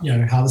about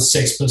how the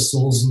Sex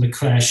Pistols and the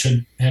Clash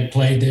had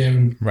played there,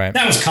 and Right.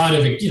 that was kind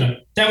of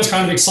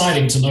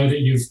exciting to know that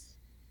you've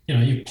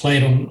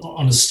played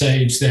on a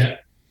stage that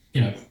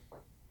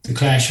the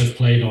Clash have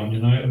played on.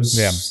 It was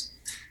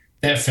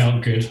that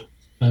felt good,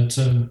 but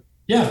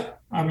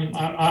I mean,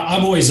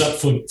 I'm always up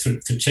for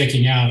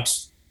checking out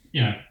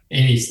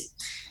any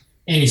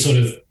sort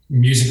of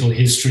musical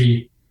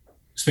history,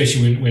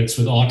 especially when it's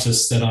with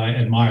artists that I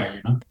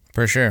admire.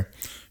 For sure.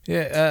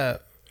 Yeah.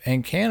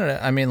 In Canada,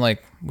 I mean,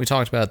 like we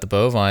talked about the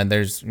Bovine,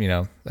 there's,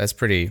 that's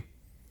pretty,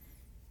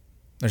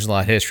 there's a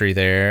lot of history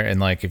there.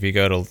 And like, if you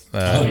go to,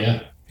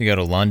 if you go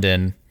to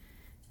London,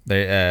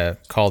 they,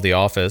 call The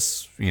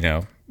Office,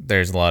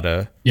 there's a lot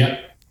of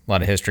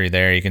history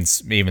there. You can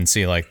even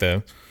see like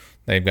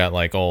they've got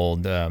like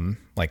old,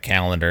 like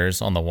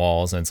calendars on the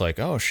walls, and it's like,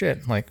 oh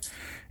shit, like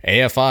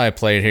AFI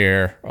played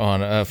here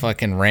on a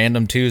fucking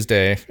random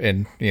Tuesday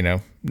in,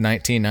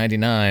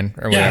 1999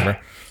 or whatever.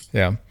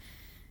 Yeah.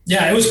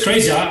 Yeah, it was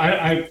crazy.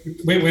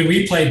 When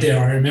we played there,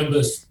 I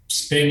remember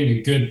spending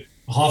a good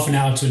half an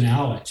hour to an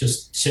hour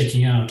just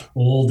checking out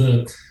all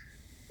the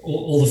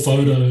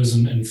photos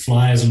and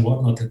flyers and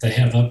whatnot that they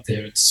have up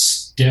there.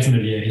 It's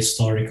definitely a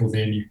historical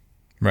venue.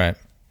 Right.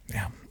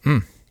 Yeah.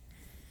 Mm.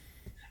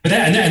 But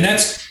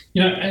that's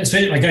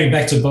especially like going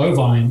back to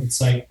Bovine, it's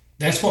like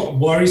that's what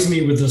worries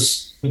me with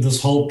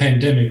this whole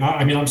pandemic.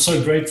 I mean, I'm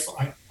so grateful.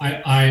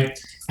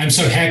 I'm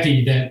so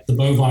happy that the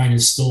Bovine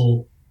is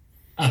still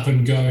up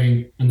and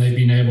going, and they've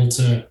been able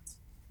to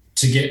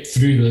get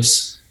through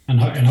this,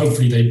 and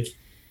hopefully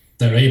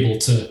they're able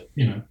to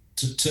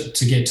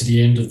to get to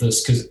the end of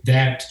this, because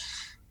that,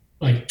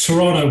 like,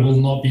 Toronto will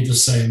not be the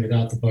same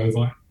without the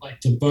Bovine. Like,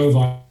 the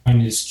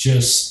Bovine is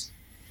just,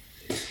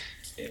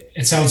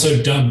 it sounds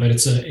so dumb, but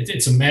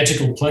it's a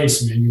magical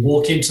place, man. You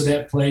walk into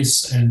that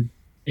place and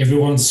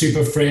everyone's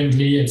super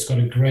friendly. It's got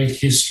a great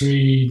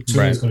history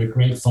to it. It's got a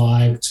great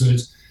vibe to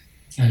it,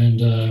 and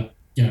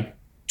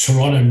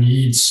Toronto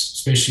needs,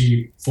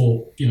 especially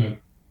for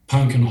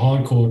punk and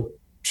hardcore,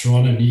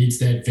 Toronto needs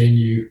that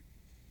venue,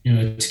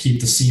 to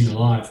keep the scene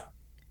alive.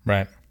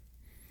 Right.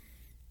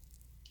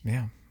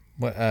 Yeah.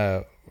 What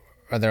are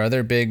there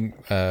other big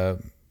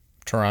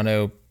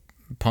Toronto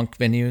punk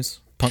venues,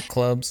 punk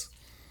clubs?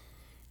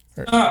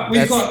 We've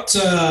got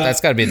that's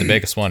got to be the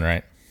biggest one,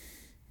 right?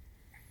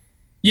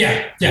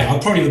 Yeah,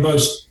 probably the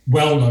most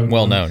well-known.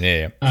 Well-known,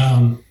 yeah.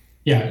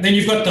 Then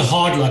you've got the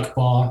Hard Luck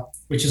Bar,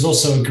 which is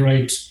also a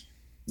great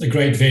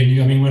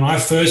venue. I mean, when I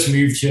first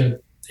moved here,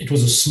 it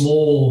was like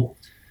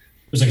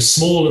a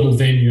small little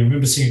venue. I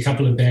remember seeing a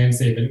couple of bands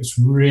there, but it was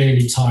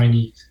really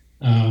tiny.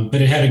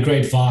 But it had a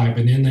great vibe.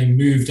 And then they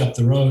moved up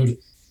the road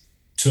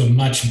to a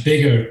much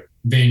bigger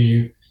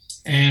venue.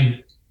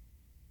 And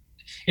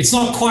it's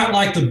not quite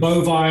like the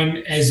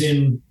Bovine, as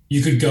in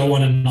you could go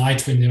on a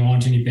night when there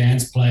aren't any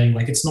bands playing.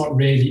 Like, it's not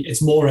really,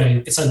 it's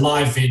a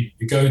live venue.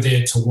 You go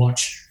there to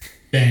watch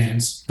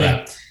bands,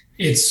 but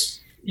it's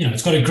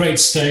got a great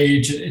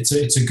stage. It's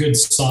a good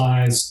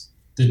size.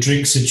 The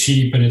drinks are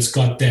cheap, and it's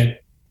got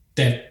that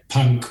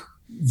punk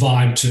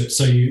vibe to it.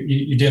 So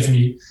you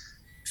definitely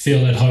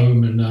feel at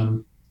home,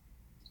 and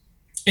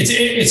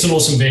it's an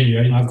awesome venue.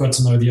 I mean, I've got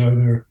to know the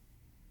owner,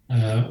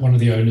 one of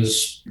the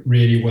owners,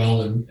 really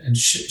well, and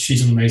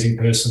she's an amazing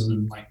person,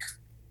 and like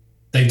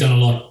they've done a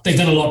lot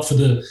for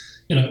the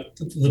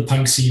the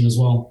punk scene as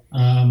well.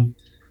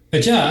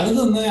 But yeah, other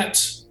than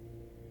that,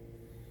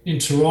 in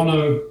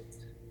Toronto,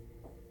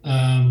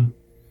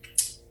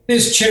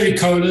 there's Cherry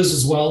Colas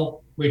as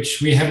well,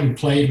 which we haven't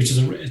played, which is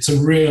it's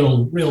a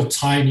real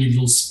tiny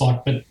little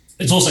spot, but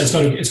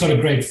it's got a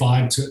great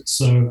vibe to it.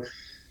 So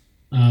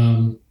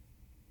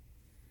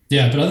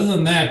but other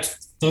than that,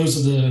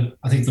 those are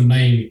I think the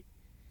main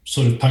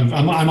sort of punk.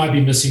 I might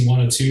be missing one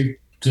or two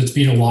because it's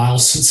been a while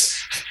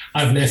since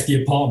I've left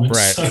the apartment.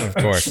 Right, so. Of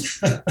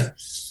course.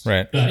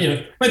 Right.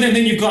 But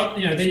then you've got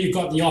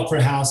the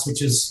Opera House,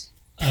 which is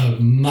a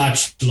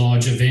much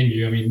larger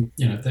venue. I mean,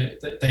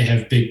 they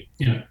have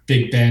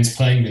big bands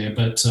playing there,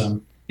 but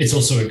it's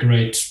also a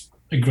great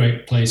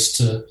place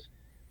to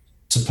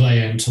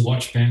play and to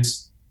watch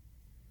bands.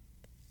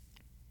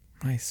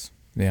 Nice.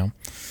 Yeah.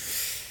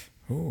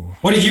 Ooh.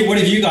 What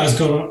have you guys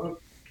got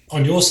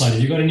on your side?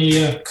 Have you got any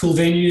cool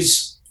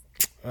venues?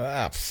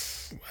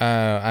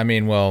 I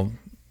mean, well,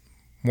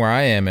 where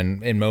I am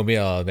in Mobile,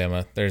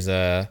 Alabama, there's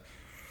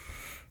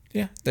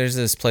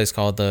this place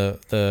called the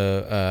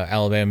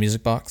Alabama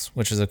Music Box,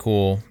 which is a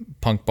cool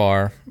punk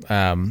bar.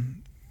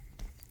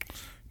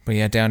 But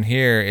yeah, down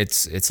here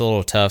it's a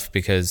little tough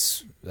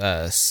because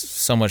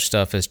so much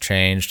stuff has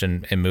changed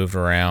and moved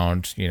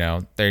around.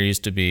 There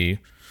used to be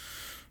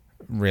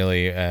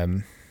really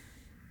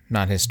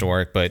not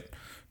historic, but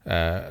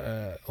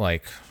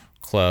like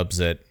clubs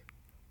that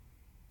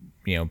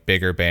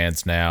bigger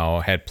bands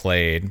now had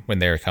played when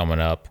they were coming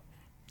up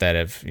that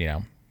have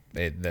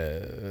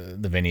the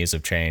venues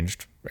have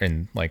changed,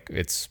 and like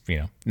it's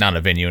not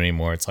a venue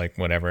anymore. It's like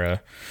whatever,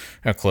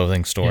 a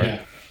clothing store.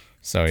 Yeah.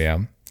 So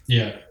yeah.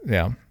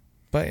 Yeah.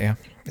 But yeah,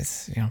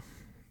 it's I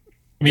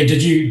mean, do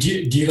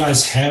you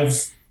guys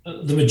have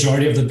the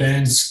majority of the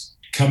bands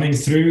coming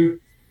through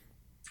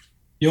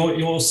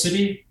your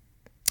city?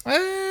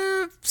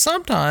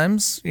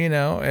 Sometimes,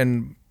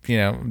 and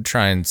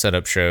try and set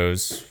up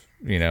shows,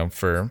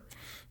 for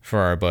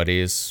our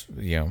buddies,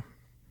 when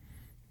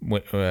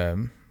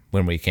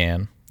we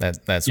can,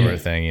 that sort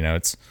of thing.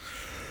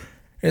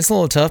 It's a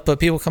little tough, but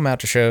people come out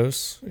to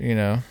shows,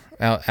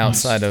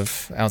 outside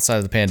Nice.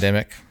 of the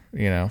pandemic,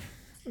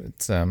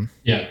 it's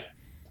Yeah.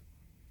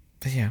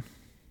 but yeah,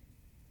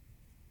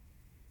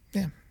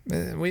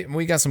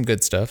 we got some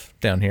good stuff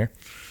down here.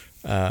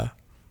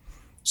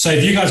 So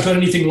have you guys got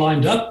anything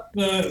lined up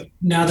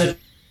now that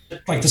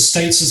like the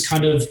States is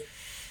kind of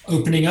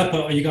opening up?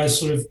 Are you guys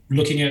sort of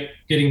looking at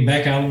getting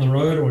back out on the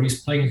road or at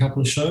least playing a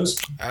couple of shows?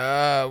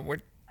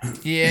 We're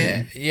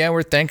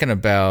we're thinking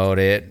about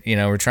it.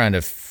 We're trying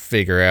to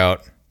figure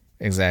out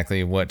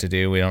exactly what to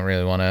do. We don't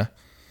really want to,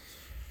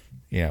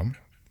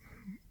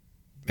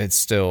 it's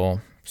still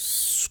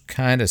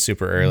kind of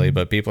super early,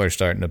 but people are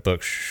starting to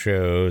book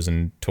shows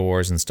and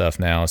tours and stuff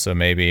now. So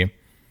maybe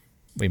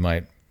we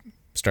might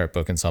start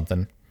booking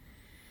something.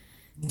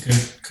 Okay,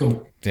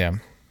 cool. Yeah.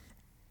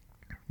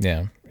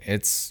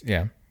 It's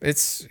I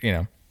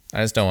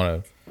just don't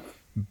want to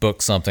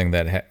book something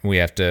that we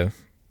have to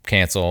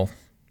cancel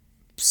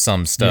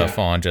some stuff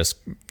on. Just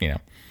it's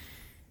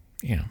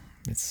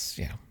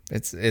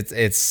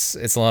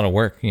a lot of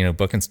work,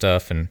 booking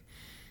stuff and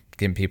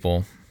getting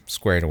people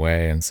squared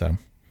away, and so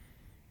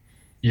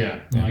Yeah,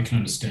 no, I can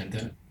understand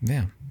that.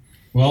 yeah.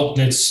 Well,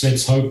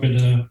 let's hope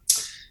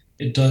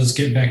it does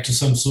get back to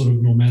some sort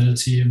of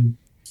normality and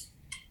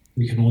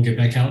we can all get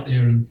back out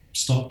there and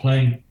start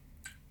playing.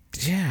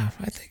 Yeah,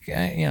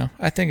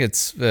 I think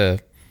it's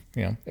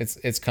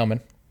it's coming,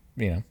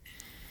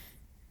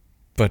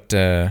 but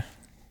I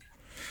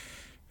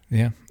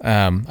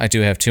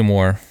do have two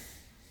more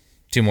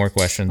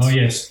questions. Oh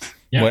yes,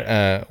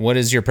 yeah. What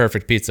is your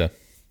perfect pizza?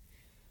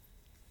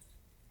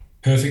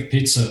 Perfect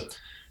pizza.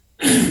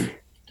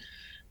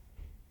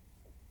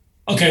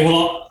 Okay,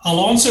 well,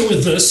 I'll answer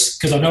with this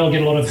because I know I'll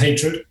get a lot of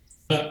hatred.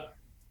 But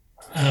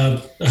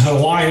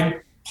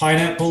Hawaiian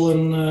pineapple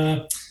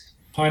and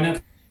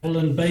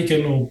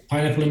bacon or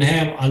pineapple and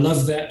ham, I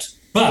love that.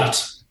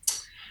 But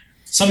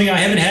something I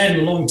haven't had in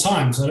a long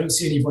time, so I don't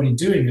see anybody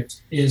doing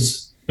it,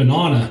 is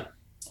banana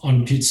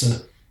on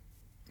pizza.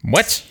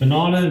 What?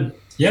 Banana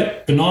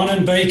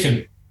and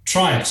bacon.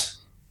 Try it.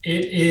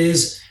 It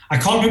is. I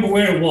can't remember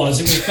where it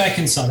was. It was back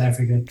in South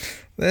Africa.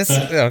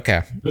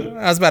 Okay.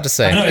 I was about to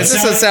say, is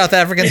this a South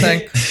African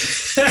thing?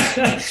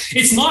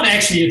 It's not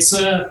actually. It's.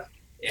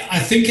 I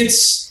think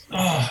it's.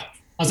 I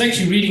was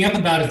actually reading up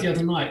about it the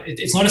other night.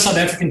 It's not a South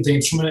African thing.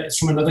 It's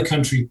from another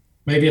country,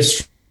 maybe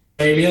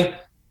Australia.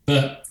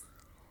 But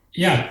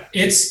yeah,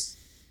 it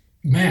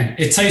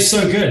tastes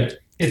so good.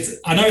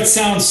 I know it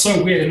sounds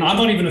so weird, and I'm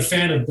not even a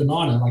fan of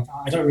banana. Like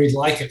I don't really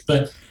like it,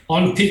 but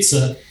on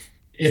pizza,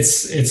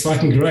 it's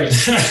fucking great.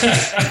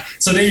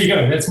 So there you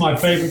go. That's my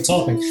favorite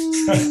topic.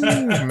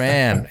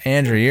 Man,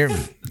 Andrew,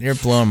 you're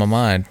blowing my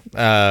mind.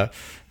 I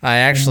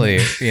actually,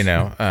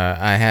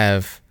 I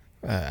have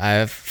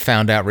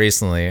found out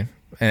recently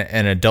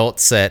an adult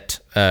set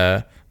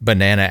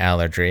banana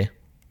allergy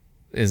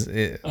is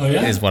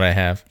what I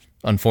have,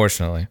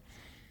 unfortunately.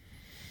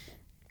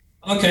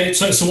 Okay,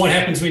 so what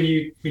happens when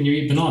you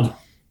eat banana?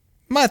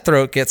 My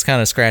throat gets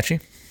kind of scratchy.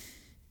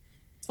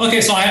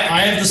 Okay, so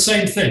I have the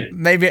same thing.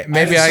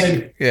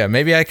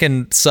 Maybe I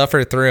can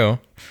suffer through.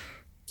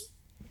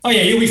 Oh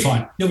yeah, you'll be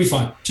fine.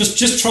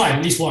 Just try it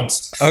at least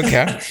once.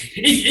 Okay.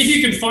 if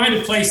you can find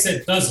a place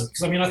that does it,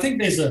 because I mean, I think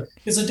there's a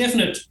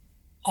definite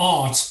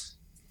art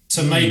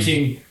to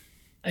making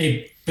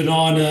a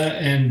banana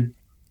and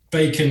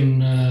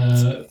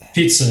bacon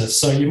pizza.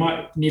 So you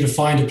might need to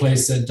find a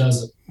place that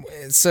does it.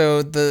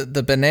 So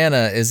the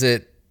banana, is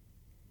it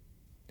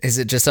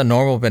just a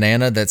normal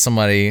banana that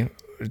somebody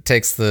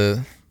takes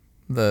the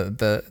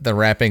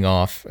wrapping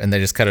off and they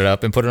just cut it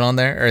up and put it on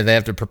there, or they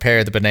have to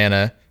prepare the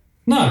banana?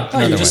 No,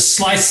 you just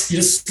slice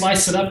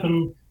it up,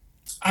 and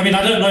I mean,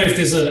 I don't know if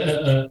there's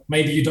a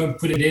maybe you don't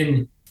put it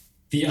in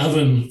the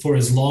oven for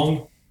as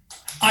long.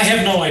 I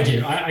have no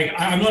idea.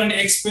 I'm not an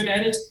expert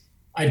at it.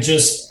 I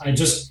just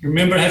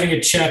remember having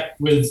a chat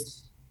with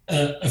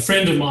a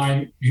friend of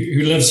mine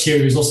who lives here,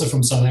 who's also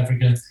from South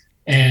Africa,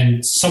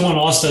 and someone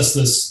asked us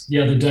this the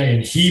other day,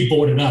 and he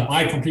brought it up.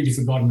 I had completely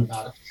forgotten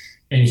about it,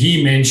 and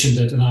he mentioned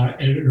it, and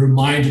it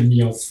reminded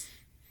me of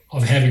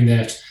having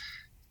that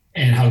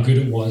and how good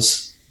it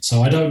was.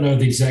 So I don't know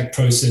the exact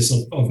process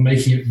of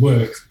making it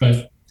work,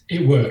 but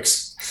it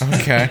works.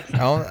 Okay.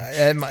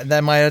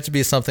 That might have to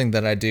be something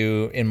that I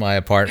do in my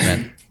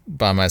apartment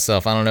by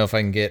myself. I don't know if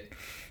I can get,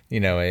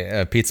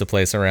 a pizza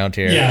place around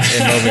here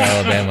in Mobile,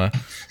 Alabama.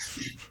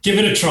 Give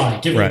it a try.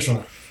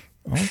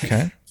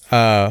 Okay.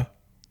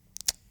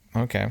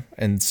 Okay.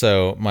 And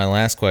so my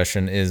last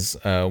question is,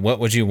 what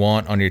would you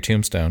want on your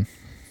tombstone?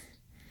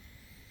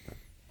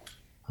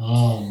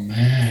 Oh,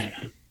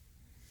 man.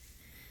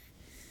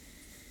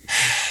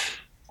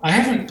 I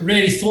haven't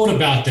really thought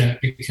about that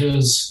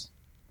because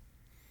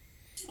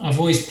I've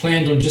always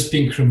planned on just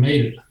being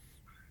cremated.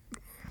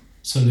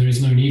 so there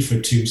is no need for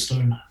a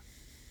tombstone.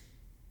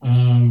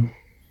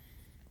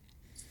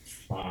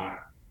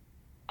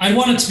 I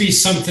want it to be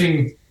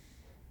something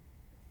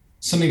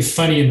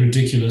funny and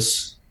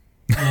ridiculous.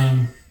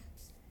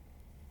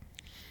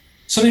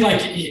 Something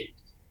like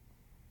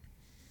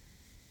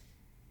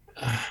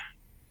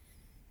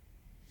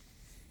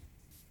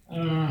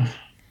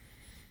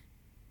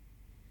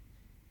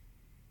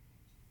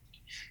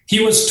he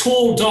was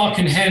tall, dark,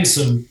 and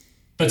handsome,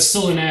 but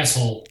still an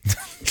asshole.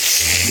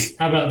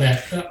 How about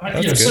that?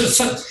 It's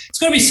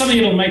got to be something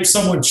that'll make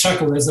someone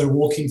chuckle as they're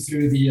walking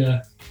through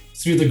the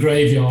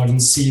graveyard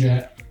and see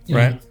that.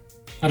 Right.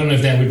 I don't know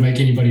if that would make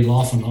anybody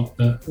laugh or not,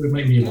 but it would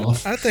make me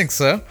laugh. I think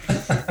so.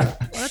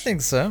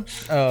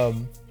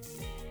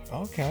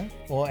 Okay.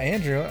 Well,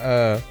 Andrew,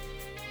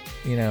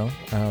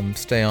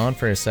 stay on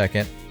for a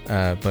second.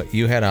 But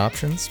you had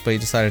options, but you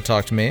decided to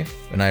talk to me,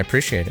 and I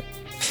appreciate it.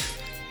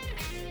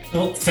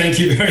 Well, thank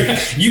you very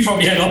much. You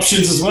probably had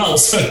options as well,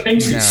 so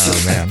thank you.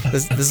 No, man.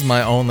 This is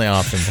my only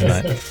option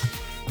tonight.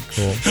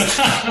 Cool.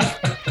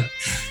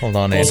 Hold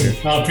on, awesome.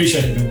 Andrew. I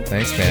appreciate it, man.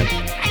 Thanks, man.